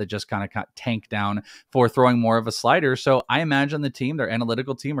changeup that just kind of got tanked down for throwing more of a slider. So I imagine the team, their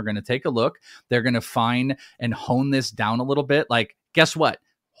analytical team, are going to take a look. They're going to find and hone this down a little bit. Like, guess what?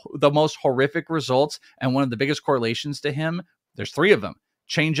 The most horrific results and one of the biggest correlations to him, there's three of them.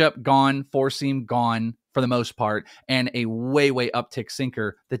 Changeup gone, four-seam gone for the most part, and a way uptick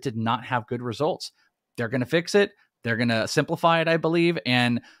sinker that did not have good results. They're going to fix it. They're going to simplify it, I believe.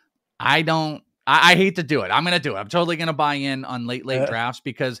 And I hate to do it. I'm going to do it. I'm totally going to buy in on late drafts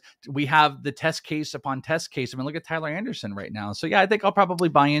because we have the test case upon test case. I mean, look at Tyler Anderson right now. So yeah, I think I'll probably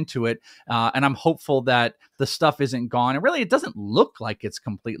buy into it. And I'm hopeful that the stuff isn't gone. And really, it doesn't look like it's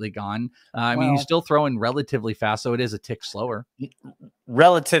completely gone. I mean, he's still throwing relatively fast, so it is a tick slower.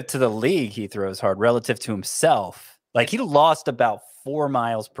 Relative to the league, he throws hard. Relative to himself, like he lost about 4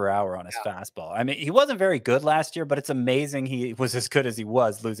 miles per hour on his fastball. I mean, he wasn't very good last year, but it's amazing he was as good as he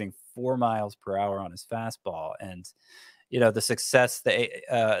was, losing 4 miles per hour on his fastball. And, the success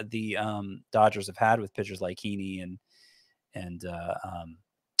the Dodgers have had with pitchers like Heaney and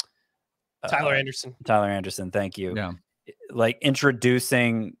Tyler Anderson. Tyler Anderson, thank you. Yeah. Like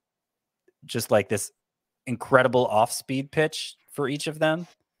introducing just like this incredible off-speed pitch for each of them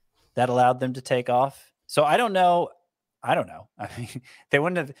that allowed them to take off. So I don't know. I mean, they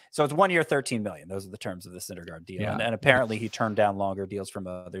wouldn't have. So it's 1 year, $13 million. Those are the terms of the Syndergaard deal. Yeah. And apparently he turned down longer deals from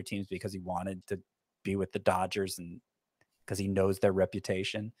other teams because he wanted to be with the Dodgers and because he knows their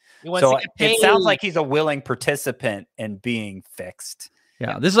reputation. So it sounds like he's a willing participant in being fixed.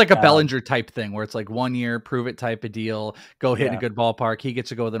 Yeah, this is like a Bellinger type thing where it's like 1 year, prove it type of deal, go hit in a good ballpark. He gets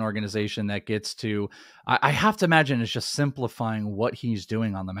to go with an organization that gets to, I have to imagine it's just simplifying what he's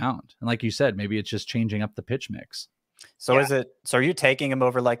doing on the mound. And like you said, maybe it's just changing up the pitch mix. So so are you taking him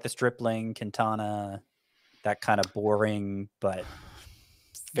over like the Stripling, Quintana, that kind of boring, but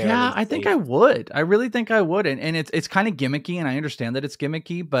yeah, I think I would. I really think I would. And it's kind of gimmicky, and I understand that it's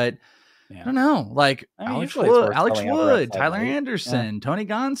gimmicky, but I don't know, like Alex Wood, Tyler Anderson, Tony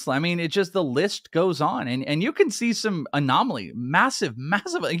Gonsolin. I mean, it just, the list goes on, and you can see some anomaly, massive.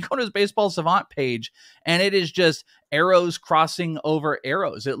 You go to his Baseball Savant page, and it is just arrows crossing over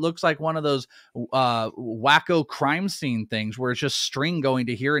arrows. It looks like one of those wacko crime scene things where it's just string going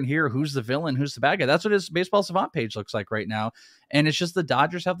to here and here. Who's the villain? Who's the bad guy? That's what his Baseball Savant page looks like right now. And it's just the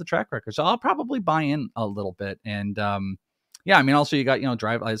Dodgers have the track record. So I'll probably buy in a little bit. And, yeah, I mean, also you got,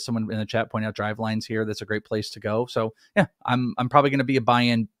 Drive, as someone in the chat pointed out, Drive Lines here. That's a great place to go. So yeah, I'm probably going to be a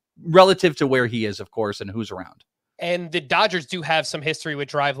buy-in relative to where he is, of course, and who's around. And the Dodgers do have some history with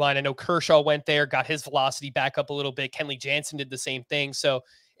Drive Line. I know Kershaw went there, got his velocity back up a little bit. Kenley Jansen did the same thing. So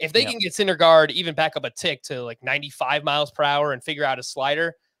if they can get Syndergaard even back up a tick to like 95 miles per hour and figure out a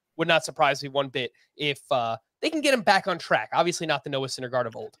slider, would not surprise me one bit if they can get him back on track. Obviously not the Noah Syndergaard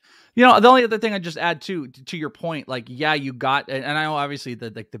of old. The only other thing I just add to your point, like, yeah, you got, and I know obviously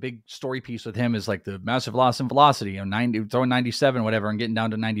the big story piece with him is like the massive loss in velocity, 90, throwing 97, whatever, and getting down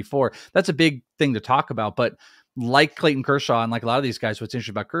to 94. That's a big thing to talk about. But like Clayton Kershaw and like a lot of these guys, what's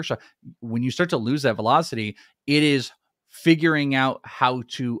interesting about Kershaw, when you start to lose that velocity, it is figuring out how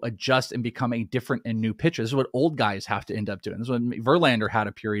to adjust and become a different and new pitcher. This is what old guys have to end up doing. This is what Verlander had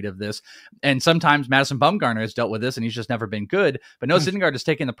a period of this. And sometimes Madison Bumgarner has dealt with this, and he's just never been good. But Noah Syndergaard is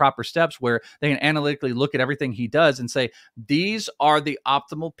taking the proper steps where they can analytically look at everything he does and say, these are the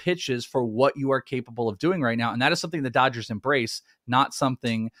optimal pitches for what you are capable of doing right now. And that is something the Dodgers embrace, not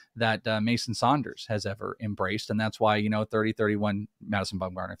something that Mason Saunders has ever embraced. And that's why, 30-31 Madison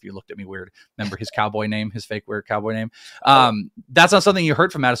Bumgarner, if you looked at me weird, remember his cowboy name, his fake weird cowboy name. That's not something you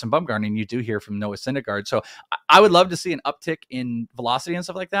heard from Madison Bumgarner, and you do hear from Noah Syndergaard. So I would love to see an uptick in velocity and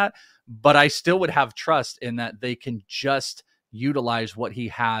stuff like that, but I still would have trust in that they can just utilize what he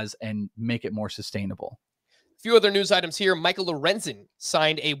has and make it more sustainable. A few other news items here. Michael Lorenzen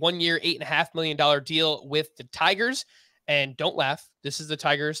signed a 1-year, $8.5 million deal with the Tigers. And don't laugh, this is the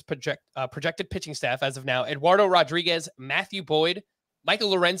Tigers' projected pitching staff as of now. Eduardo Rodriguez, Matthew Boyd,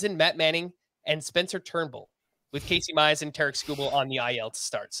 Michael Lorenzen, Matt Manning, and Spencer Turnbull, with Casey Mize and Tarek Skubal on the IL to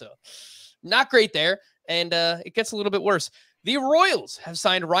start. So not great there. And it gets a little bit worse. The Royals have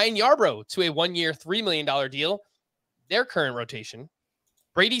signed Ryan Yarbrough to a 1-year, $3 million deal. Their current rotation: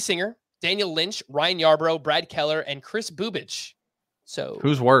 Brady Singer, Daniel Lynch, Ryan Yarbrough, Brad Keller, and Chris Bubich. So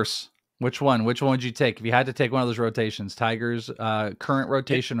who's worse? Which one would you take if you had to take one of those rotations? Tigers, current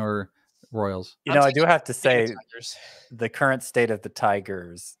rotation, or Royals? I do have to say the current state of the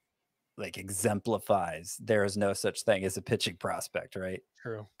Tigers like exemplifies there is no such thing as a pitching prospect, right?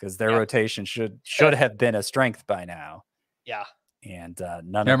 True. Because their rotation should have been a strength by now. Yeah. And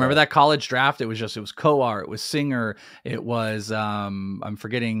remember that college draft? It was Coar, it was Singer, it was I'm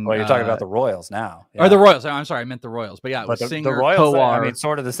forgetting. Well, you're talking about the Royals now, or the Royals. I'm sorry, I meant the Royals. But yeah, it was Singer, the Royals. Coar. I mean,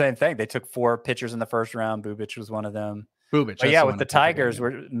 sort of the same thing. They took 4 pitchers in the first round. Bubich was one of them. But yeah, with the Tigers,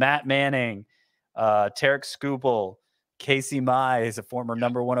 were Matt Manning, Tarek Skubal, Casey Mize, a former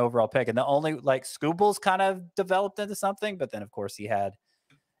 #1 overall pick, and the only Skubal's kind of developed into something, but then of course it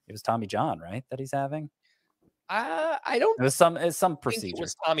was Tommy John, right? That he's having. I don't. It was some procedure. It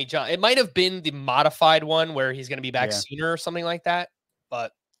was Tommy John. It might have been the modified one where he's going to be back sooner or something like that.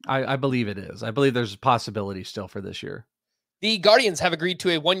 But I believe it is. I believe there's a possibility still for this year. The Guardians have agreed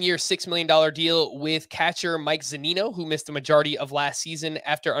to a 1-year, $6 million deal with catcher Mike Zunino, who missed the majority of last season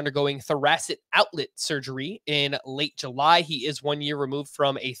after undergoing thoracic outlet surgery in late July. He is 1 year removed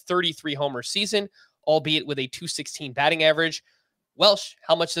from a 33-homer season, albeit with a .216 batting average. Welsh,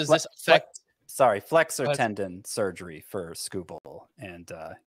 how much does this affect? Flexor tendon surgery for Skubal, and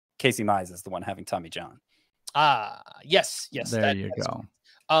Casey Mize is the one having Tommy John. Yes. There you go.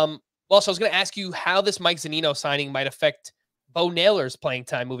 Well, so I was going to ask you how this Mike Zunino signing might affect Bo Naylor's playing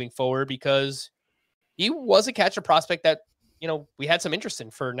time moving forward, because he was a catcher prospect that, we had some interest in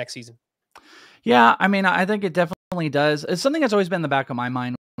for next season. Yeah, I mean, I think it definitely does. It's something that's always been in the back of my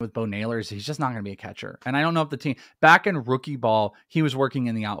mind with Bo Naylor is he's just not going to be a catcher. And I don't know if the team back in rookie ball, he was working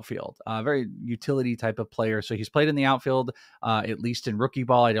in the outfield, very utility type of player. So he's played in the outfield, at least in rookie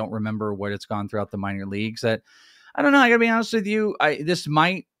ball. I don't remember what it's gone throughout the minor leagues. That I don't know. I gotta be honest with you. This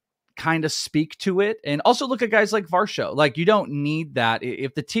might kind of speak to it. And also look at guys like Varsho. Like, you don't need that.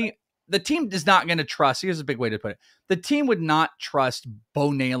 If the team is not going to trust, here's a big way to put it. The team would not trust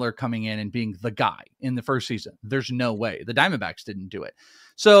Bo Naylor coming in and being the guy in the first season. There's no way. The Diamondbacks didn't do it.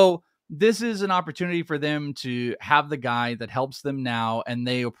 So this is an opportunity for them to have the guy that helps them now, and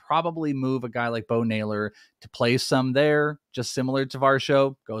they will probably move a guy like Bo Naylor to play some there, just similar to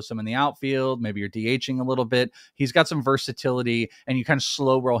Varsho, go some in the outfield. Maybe you're DHing a little bit. He's got some versatility, and you kind of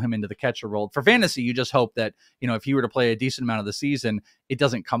slow roll him into the catcher role. For fantasy, you just hope that, if he were to play a decent amount of the season, it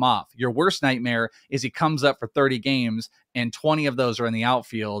doesn't come off. Your worst nightmare is he comes up for 30 games and 20 of those are in the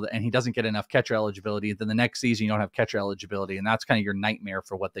outfield and he doesn't get enough catcher eligibility. Then the next season you don't have catcher eligibility, and that's kind of your nightmare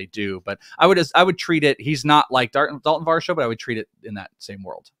for what they do. But I would treat it, he's not like Dalton Varsho, but I would treat it in that same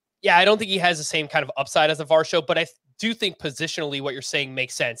world. Yeah, I don't think he has the same kind of upside as a Varsho, but I do think positionally what you're saying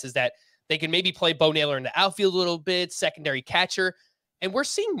makes sense, is that they can maybe play Bo Naylor in the outfield a little bit, secondary catcher, and we're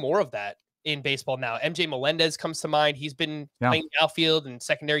seeing more of that in baseball now. MJ Melendez comes to mind. He's been playing outfield and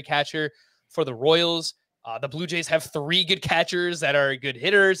secondary catcher for the Royals. The Blue Jays have 3 good catchers that are good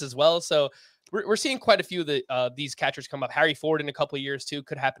hitters as well. So we're seeing quite a few of these catchers come up. Harry Ford in a couple of years too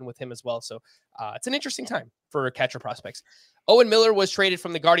could happen with him as well. So it's an interesting time for catcher prospects. Owen Miller was traded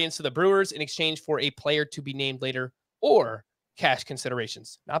from the Guardians to the Brewers in exchange for a player to be named later or cash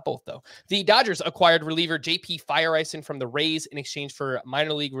considerations. Not both, though. The Dodgers acquired reliever J.P. Fireisen from the Rays in exchange for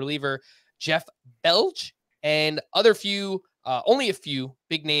minor league reliever Jeff Belge and only a few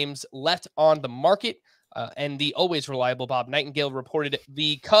big names left on the market. And the always reliable Bob Nightingale reported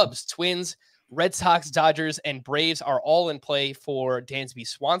the Cubs, Twins, Red Sox, Dodgers, and Braves are all in play for Dansby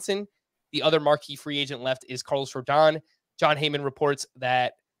Swanson. The other marquee free agent left is Carlos Rodon. John Heyman reports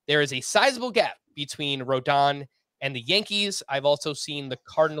that there is a sizable gap between Rodon and the Yankees. I've also seen the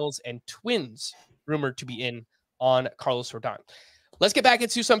Cardinals and Twins rumored to be in on Carlos Rodon. Let's get back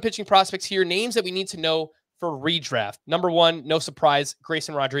into some pitching prospects here. Names that we need to know for redraft. Number 1, no surprise,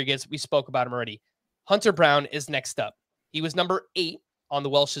 Grayson Rodriguez. We spoke about him already. Hunter Brown is next up. He was number 8 on the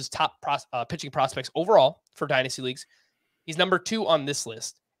Welsh's top pitching prospects overall for Dynasty Leagues. He's number 2 on this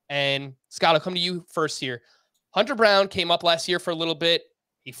list. And Scott, I'll come to you first here. Hunter Brown came up last year for a little bit.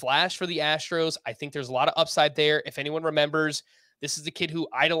 He flashed for the Astros. I think there's a lot of upside there. If anyone remembers, this is the kid who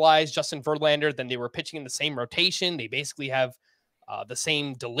idolized Justin Verlander. Then they were pitching in the same rotation. They basically have the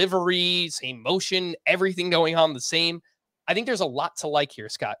same delivery, same motion, everything going on the same. I think there's a lot to like here,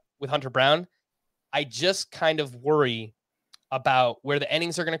 Scott, with Hunter Brown. I just kind of worry about where the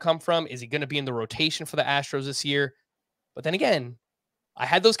innings are going to come from. Is he going to be in the rotation for the Astros this year? But then again, I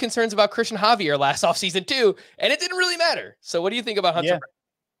had those concerns about Christian Javier last offseason too, and it didn't really matter. So what do you think about Hunter Brown?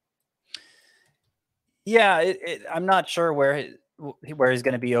 Yeah, I'm not sure where he's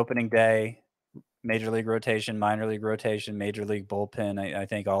going to be opening day. Major league rotation, minor league rotation, major league bullpen. I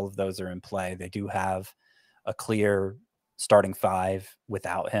think all of those are in play. They do have a clear starting 5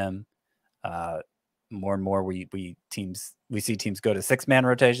 without him. More and more we see teams go to 6-man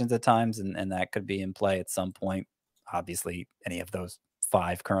rotations at times, and that could be in play at some point. Obviously, any of those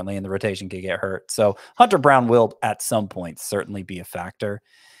 5 currently in the rotation could get hurt. So Hunter Brown will at some point certainly be a factor.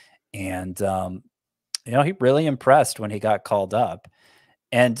 And, he really impressed when he got called up.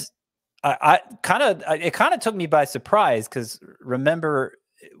 And it kind of took me by surprise, because remember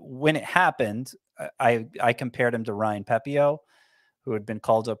when it happened, I compared him to Ryan Pepio, who had been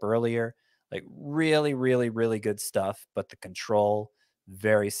called up earlier. Like really, really, really good stuff, but the control,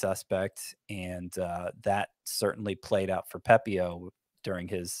 very suspect. And that certainly played out for Pepio during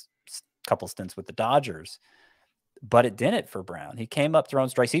his couple stints with the Dodgers. But it didn't for Brown. He came up throwing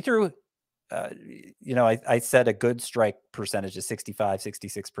strikes. He threw, I said a good strike percentage is 65,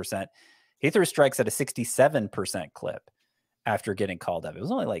 66%. He threw strikes at a 67% clip after getting called up. It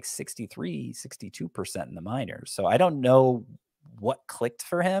was only like 63, 62% in the minors. So I don't know what clicked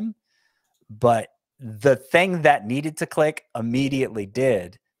for him. But the thing that needed to click immediately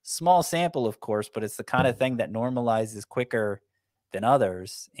did. Small sample, of course, but it's the kind of thing that normalizes quicker than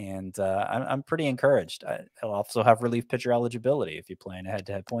others. And I'm pretty encouraged. He'll also have relief pitcher eligibility if you play in a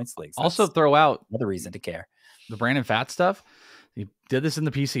head-to-head points league. So also throw out another reason to care. The Brandon Pfaadt stuff. He did this in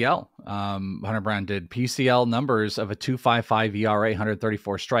the PCL. Hunter Brown did PCL numbers of a 2.55 ERA,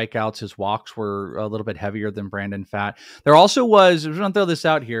 134 strikeouts. His walks were a little bit heavier than Brandon Pfaadt. There also was, we're going to throw this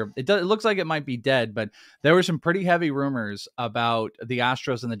out here. It looks like it might be dead, but there were some pretty heavy rumors about the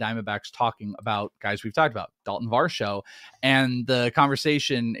Astros and the Diamondbacks talking about guys we've talked about, Dalton Varsho, and the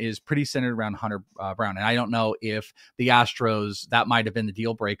conversation is pretty centered around Hunter Brown. And I don't know if the Astros, that might have been the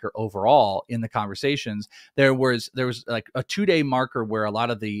deal breaker overall in the conversations. There was like a 2-day marker record where a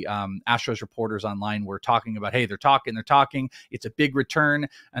lot of the Astros reporters online were talking about, hey, they're talking. It's a big return.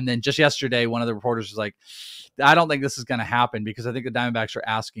 And then just yesterday, one of the reporters was like, I don't think this is going to happen because I think the Diamondbacks are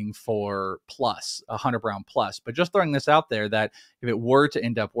asking for a Hunter Brown plus. But just throwing this out there that if it were to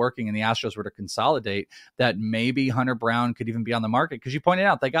end up working and the Astros were to consolidate, that maybe Hunter Brown could even be on the market, because you pointed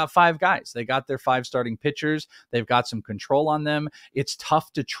out they got 5 guys. They got their 5 starting pitchers. They've got some control on them. It's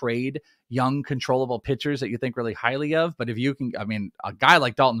tough to trade young, controllable pitchers that you think really highly of. But if you can, I mean, a guy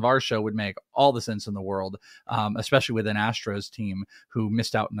like Dalton Varsho would make all the sense in the world, especially with an Astros team who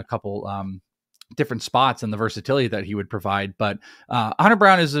missed out in a couple different spots and the versatility that he would provide. But Hunter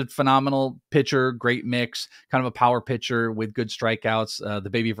Brown is a phenomenal pitcher, great mix, kind of a power pitcher with good strikeouts. The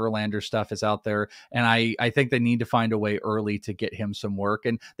baby Verlander stuff is out there. And I think they need to find a way early to get him some work.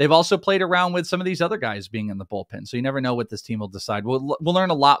 And they've also played around with some of these other guys being in the bullpen. So you never know what this team will decide. We'll learn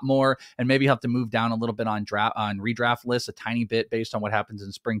a lot more, and maybe have to move down a little bit on redraft lists, a tiny bit based on what happens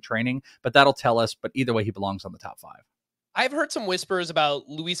in spring training, but that'll tell us. But either way, he belongs on the top 5. I've heard some whispers about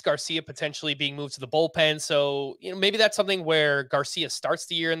Luis Garcia potentially being moved to the bullpen. So, maybe that's something where Garcia starts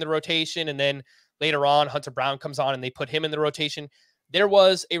the year in the rotation, and then later on Hunter Brown comes on and they put him in the rotation. There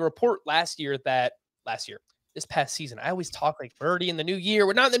was a report this past season. I always talk like Birdie in the new year.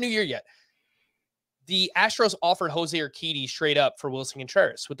 We're not in the new year yet. The Astros offered Jose Urquidy straight up for Wilson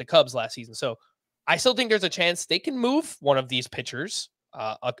Contreras with the Cubs last season. So I still think there's a chance they can move one of these pitchers,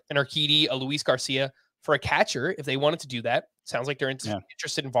 an Urquidy, a Luis Garcia, for a catcher if they wanted to do that. Sounds like they're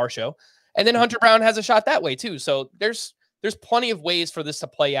interested in Varsho. And then Hunter Brown has a shot that way too. So there's plenty of ways for this to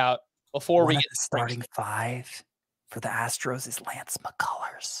play out before we get the starting 5 for the Astros is Lance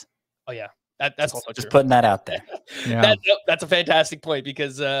McCullers. Oh yeah. That's also true. Just putting that out there. Yeah. That's a fantastic point,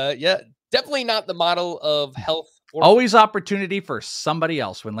 because definitely not the model of health. Always opportunity for somebody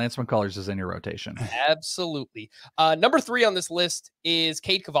else when Lance McCullers is in your rotation. Absolutely. Number 3 on this list is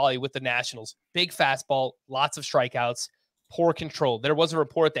Cade Cavalli with the Nationals. Big fastball, lots of strikeouts, poor control. There was a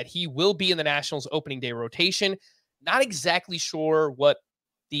report that he will be in the Nationals opening day rotation. Not exactly sure what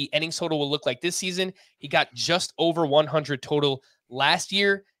the innings total will look like this season. He got just over 100 total last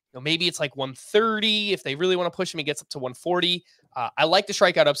year. Maybe it's like 130. If they really want to push him, he gets up to 140. I like the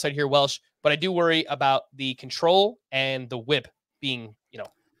strikeout upside here, Welsh, but I do worry about the control and the whip being,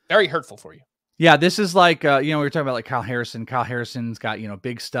 very hurtful for you. Yeah, this is like, we were talking about like Kyle Harrison. Kyle Harrison's got,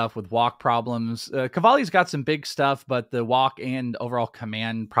 big stuff with walk problems. Cavalli's got some big stuff, but the walk and overall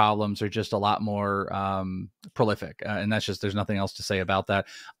command problems are just a lot more prolific. And that's just, there's nothing else to say about that.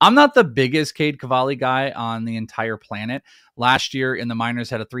 I'm not the biggest Cade Cavalli guy on the entire planet. Last year in the minors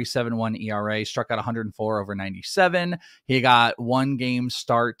had a 3.71 ERA, struck out 104 over 97. He got 1 game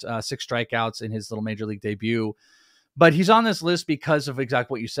start, 6 strikeouts in his little major league debut. But he's on this list because of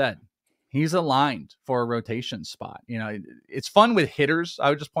exactly what you said. He's aligned for a rotation spot. It's fun with hitters. I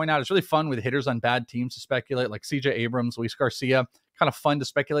would just point out, it's really fun with hitters on bad teams to speculate, like CJ Abrams, Luis Garcia. Kind of fun to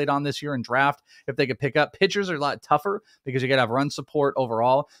speculate on this year in draft if they could pick up. Pitchers are a lot tougher because you got to have run support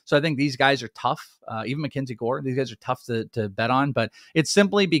overall. So I think these guys are tough. Even Mackenzie Gore, these guys are tough to bet on, but it's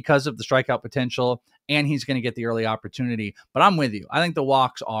simply because of the strikeout potential, and he's going to get the early opportunity. But I'm with you. I think the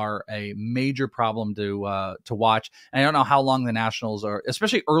walks are a major problem to watch. And I don't know how long the Nationals are,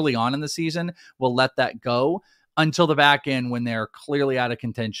 especially early on in the season, will let that go until the back end when they're clearly out of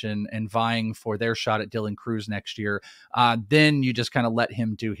contention and vying for their shot at Dylan Cruz next year. Then you just kind of let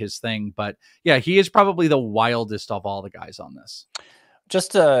him do his thing. But yeah, he is probably the wildest of all the guys on this.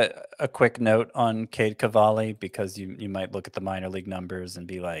 Just a quick note on Cade Cavalli, because you might look at the minor league numbers and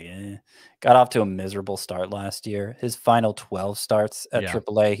be like, got off to a miserable start last year. His final 12 starts at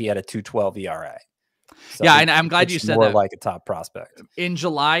AAA, he had a 2.12 ERA. So yeah, and I'm glad you said more that. Like a top prospect. In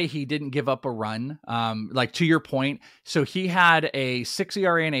July, he didn't give up a run. Like to your point, so he had a 6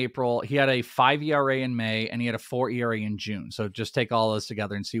 ERA in April, he had a 5 ERA in May, and he had a 4 ERA in June. So just take all those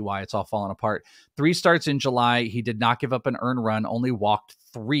together and see why it's all falling apart. 3 starts in July, he did not give up an earned run, only walked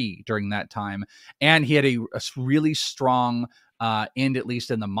 3 during that time, and he had a really strong end, at least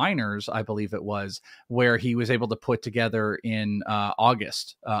in the minors, I believe it was, where he was able to put together in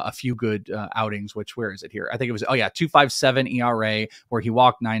August a few good outings, which, where is it here? I think it was, 2.57 ERA, where he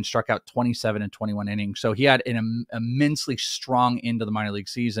walked 9, struck out 27 and 21 innings. So he had an immensely strong end of the minor league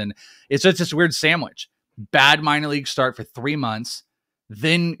season. It's just this weird sandwich. Bad minor league start for 3 months,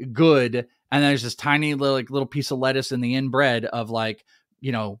 then good, and then there's this tiny little piece of lettuce in the inbred of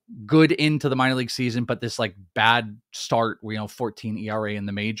good into the minor league season, but this bad start, 14 ERA in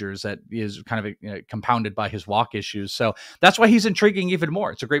the majors that is kind of compounded by his walk issues. So that's why he's intriguing even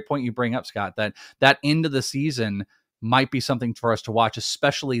more. It's a great point you bring up, Scott, that end of the season might be something for us to watch,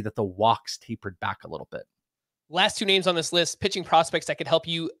 especially that the walks tapered back a little bit. Last two names on this list, pitching prospects that could help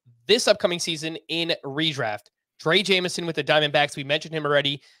you this upcoming season in redraft. Drey Jameson with the Diamondbacks. We mentioned him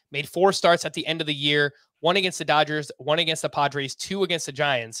already. Made 4 starts at the end of the year. 1 against the Dodgers, 1 against the Padres, 2 against the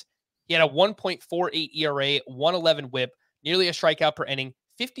Giants. He had a 1.48 ERA, 111 whip, nearly a strikeout per inning,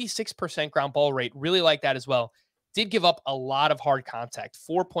 56% ground ball rate. Really like that as well. Did give up a lot of hard contact.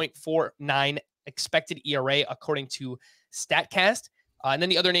 4.49 expected ERA according to StatCast. And then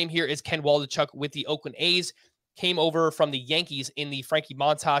the other name here is Ken Waldichuk with the Oakland A's. Came over from the Yankees in the Frankie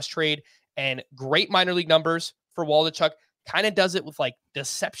Montas trade, and great minor league numbers for Waldichuk. Kind of does it with like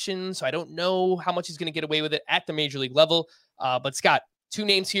deception, so I don't know how much he's going to get away with it at the major league level. But Scott, 2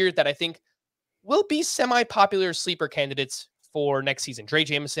 names here that I think will be semi-popular sleeper candidates for next season: Drey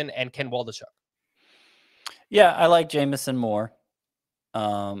Jameson and Ken Waldichuk. Yeah, I like Jameson more.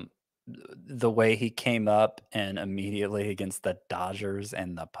 The way he came up and immediately against the Dodgers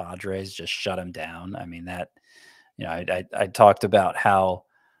and the Padres just shut him down. I mean, that, you know, I talked about how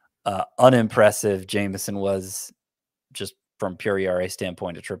unimpressive Jameson was just from pure ERA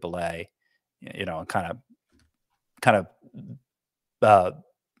standpoint at AAA, you know, kind of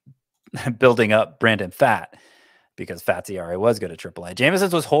building up Brandon Pfaadt, because Pfaadt's ERA was good at AAA.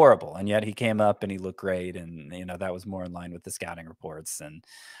 Jameson's was horrible, and yet he came up and he looked great, and, you know, that was more in line with the scouting reports. And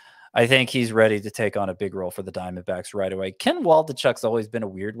I think he's ready to take on a big role for the Diamondbacks right away. Ken Waldichuk's always been a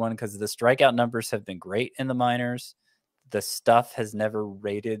weird one because the strikeout numbers have been great in the minors. The stuff has never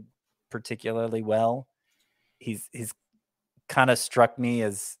rated particularly well. He's kind of struck me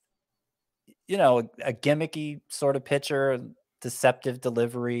as, you know, a gimmicky sort of pitcher, deceptive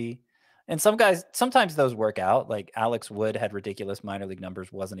delivery. And some guys, sometimes those work out. Like Alex Wood had ridiculous minor league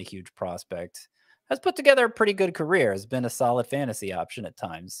numbers, wasn't a huge prospect, has put together a pretty good career, has been a solid fantasy option at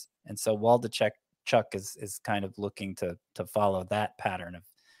times. And so Waldichuk is kind of looking to follow that pattern of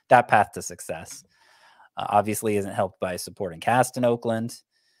that path to success. Obviously isn't helped by a supporting cast in Oakland.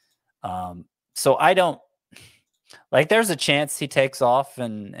 So I don't like, there's a chance he takes off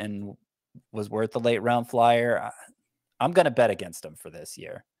and was worth the late round flyer. I'm going to bet against him for this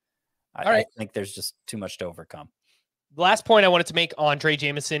year. I think there's just too much to overcome. The last point I wanted to make on Drey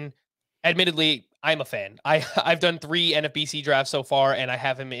Jameson, admittedly, I'm a fan. I've done 3 NFBC drafts so far, and I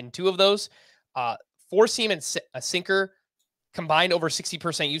have him in 2 of those. 4-seam and a sinker combined over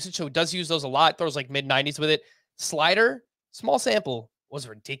 60% usage, so it does use those a lot. Throws like mid-90s with it. Slider, small sample, was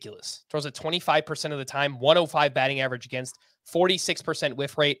ridiculous. Throws it 25% of the time, 105 batting average against, 46%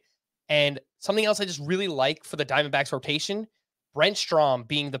 whiff rate. And something else I just really like for the Diamondbacks rotation, Brent Strom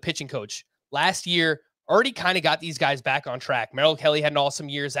being the pitching coach. Last year, already kind of got these guys back on track. Merrill Kelly had an awesome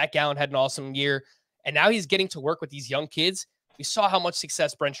year. Zach Gallen had an awesome year. And now he's getting to work with these young kids. We saw how much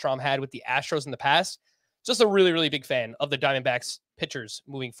success Brent Strom had with the Astros in the past. Just a really, really big fan of the Diamondbacks pitchers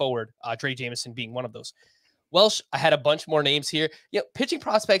moving forward. Drey Jameson being one of those. Welsh, I had a bunch more names here. Pitching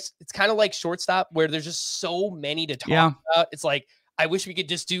prospects, it's kind of like shortstop where there's just so many to talk about. It's like, I wish we could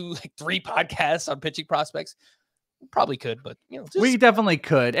just do like 3 podcasts on pitching prospects. Probably could, but we definitely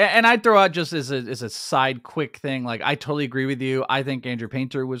could. And I'd throw out just as a side quick thing, like I totally agree with you. I think Andrew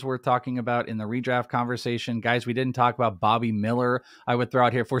Painter was worth talking about in the redraft conversation. Guys, we didn't talk about Bobby Miller. I would throw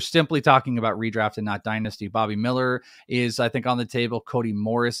out here, if we're simply talking about redraft and not dynasty, Bobby Miller is, I think, on the table. Cody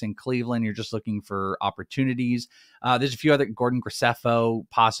Morris in Cleveland, you're just looking for opportunities. There's a few other, Gordon Graceffo,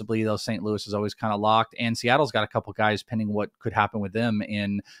 possibly, though St. Louis is always kind of locked. And Seattle's got a couple guys pending what could happen with them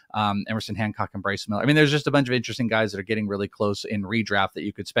in Emerson Hancock and Bryce Miller. I mean, there's just a bunch of interesting guys that are getting really close in redraft that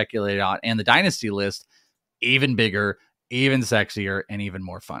you could speculate on. And the dynasty list, even bigger, even sexier, and even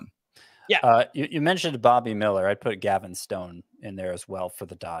more fun. Yeah. You mentioned Bobby Miller. I'd put Gavin Stone in there as well for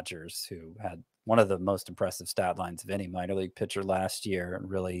the Dodgers, who had one of the most impressive stat lines of any minor league pitcher last year and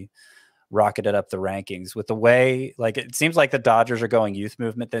really rocketed up the rankings with the way, like, it seems like the Dodgers are going youth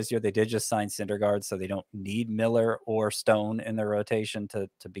movement this year. They did just sign Syndergaard, so they don't need Miller or Stone in their rotation to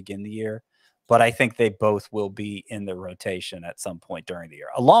begin the year. But I think they both will be in the rotation at some point during the year,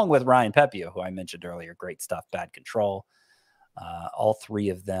 along with Ryan Pepia, who I mentioned earlier. Great stuff, bad control. All 3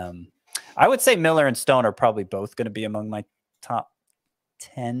 of them. I would say Miller and Stone are probably both going to be among my top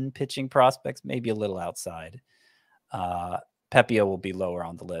 10 pitching prospects, maybe a little outside. Pepia will be lower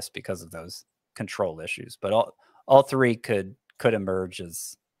on the list because of those control issues, but all 3 could emerge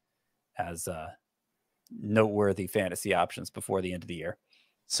as noteworthy fantasy options before the end of the year.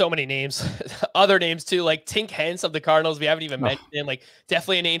 So many names, other names too, like Tink Hence of the Cardinals. We haven't even mentioned him. Like,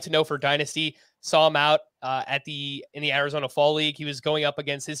 definitely a name to know for dynasty. Saw him out in the Arizona Fall League. He was going up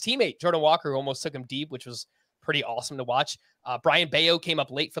against his teammate Jordan Walker, who almost took him deep, which was pretty awesome to watch. Brian Bayo came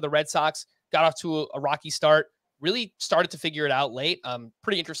up late for the Red Sox, got off to a rocky start. really started to figure it out late. I'm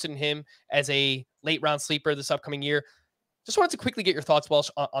pretty interested in him as a late round sleeper this upcoming year. Just wanted to quickly get your thoughts, Welsh,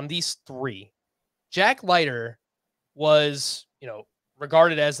 on these three. Jack Leiter was,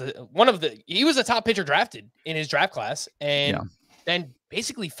 regarded as he was a top pitcher drafted in his draft class, and then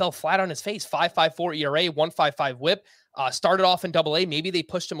basically fell flat on his face. 5.54 ERA, 1.55 WHIP. Started off in Double-A. Maybe they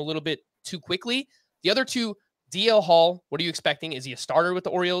pushed him a little bit too quickly. The other two, DL Hall, what are you expecting? Is he a starter with the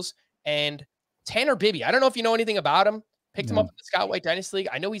Orioles? And Tanner Bibby, I don't know if you know anything about him. Picked him up in the Scott White Dynasty League.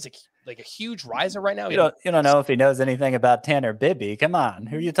 I know he's a huge riser right now. You don't know if he knows anything about Tanner Bibby. Come on,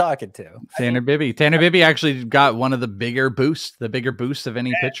 who are you talking to? Tanner Bibby. Tanner Bibby actually got one of the bigger boosts of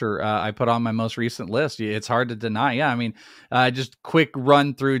any pitcher I put on my most recent list. It's hard to deny. Yeah, I mean, just quick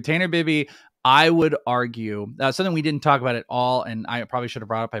run through Tanner Bibby. I would argue something we didn't talk about at all, and I probably should have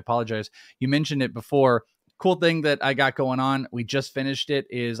brought up. I apologize. You mentioned it before. Cool thing that I got going on, we just finished it,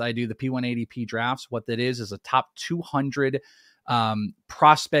 is I do the P1 ADP drafts. What that is a top 200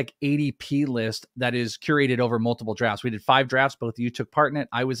 prospect ADP list that is curated over multiple drafts. We did 5 drafts. Both of you took part in it.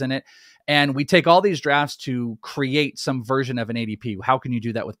 I was in it. And we take all these drafts to create some version of an ADP. How can you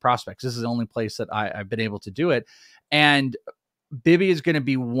do that with prospects? This is the only place that I've been able to do it. And Bibby is going to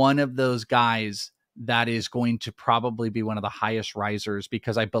be one of those guys that is going to probably be one of the highest risers,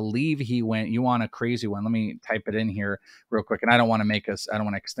 because I believe he went, you want a crazy one. Let me type it in here real quick. And I don't want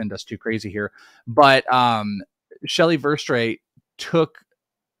to extend us too crazy here, but Shelley Verstraete took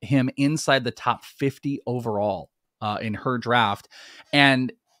him inside the top 50 overall in her draft,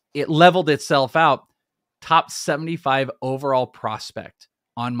 and it leveled itself out. Top 75 overall prospect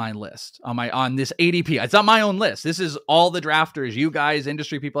on my list, on this ADP. It's not my own list. This is all the drafters, you guys,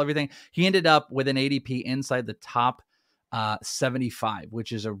 industry people, everything. He ended up with an ADP inside the top 75,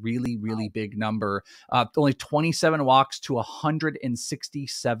 which is a really, really big number. Only 27 walks to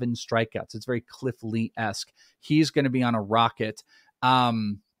 167 strikeouts. It's very Cliff Lee-esque. He's going to be on a rocket.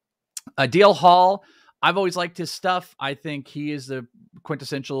 DL Hall, I've always liked his stuff. I think he is the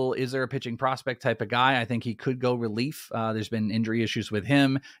quintessential, is there a pitching prospect type of guy. I think he could go relief. There's been injury issues with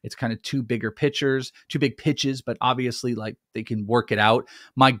him. It's kind of two big pitches, but obviously like they can work it out.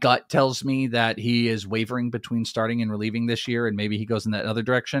 My gut tells me that he is wavering between starting and relieving this year, and maybe he goes in that other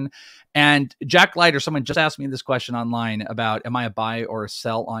direction. And Jack Leiter, someone just asked me this question online about, am I a buy or a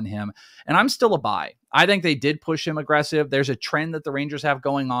sell on him? And I'm still a buy. I think they did push him aggressive. There's a trend that the Rangers have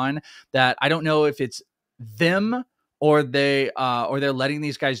going on that I don't know if it's them or they're letting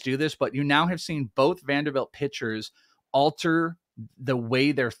these guys do this, but you now have seen both Vanderbilt pitchers alter the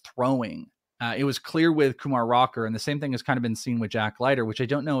way they're throwing. It was clear with Kumar Rocker, and the same thing has kind of been seen with Jack Leiter, which I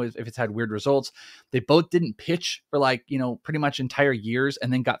don't know if it's had weird results. They both didn't pitch for pretty much entire years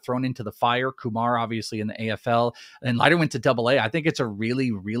and then got thrown into the fire. Kumar, obviously, in the AFL, and Leiter went to Double-A. I think it's a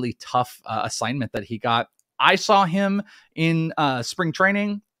really, really tough assignment that he got. I saw him in spring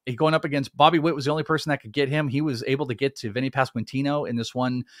training. Going up against Bobby Witt was the only person that could get him. He was able to get to Vinny Pasquantino in this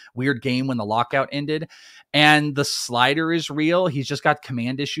one weird game when the lockout ended. And the slider is real. He's just got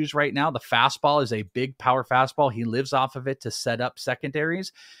command issues right now. The fastball is a big power fastball. He lives off of it to set up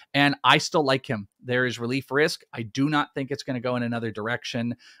secondaries. And I still like him. There is relief risk. I do not think it's going to go in another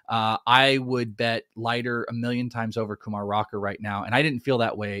direction. I would bet Leiter a million times over Kumar Rocker right now. And I didn't feel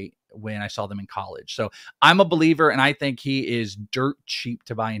that way when I saw them in college. So I'm a believer, and I think he is dirt cheap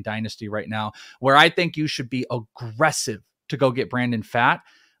to buy in Dynasty right now, where I think you should be aggressive to go get Brandon Pfaadt.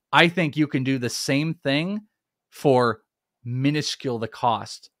 I think you can do the same thing for minuscule the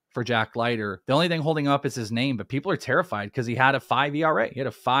cost for Jack Leiter. The only thing holding up is his name, but people are terrified because he had a 5 ERA. He had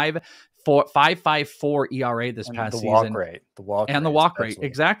a 5.54 ERA this past season. The walk rate.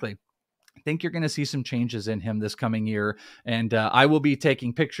 Exactly. I think you're going to see some changes in him this coming year. And I will be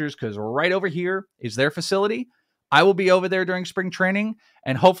taking pictures because right over here is their facility. I will be over there during spring training.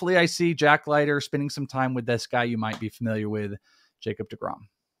 And hopefully I see Jack Leiter spending some time with this guy you might be familiar with, Jacob deGrom.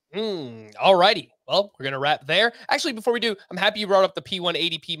 All righty. Well, we're going to wrap there. Actually, before we do, I'm happy you brought up the P1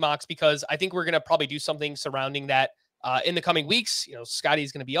 ADP mocks, because I think we're going to probably do something surrounding that in the coming weeks.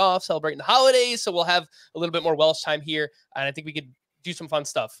 Scotty's going to be off celebrating the holidays, so we'll have a little bit more Welsh time here. And I think we could do some fun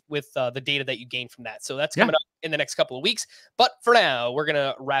stuff with the data that you gain from that. So that's coming up in the next couple of weeks. But for now, we're going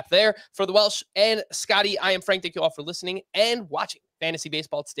to wrap there. For the Welsh and Scotty, I am Frank. Thank you all for listening and watching Fantasy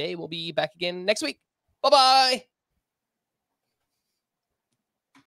Baseball Today. We'll be back again next week. Bye-bye.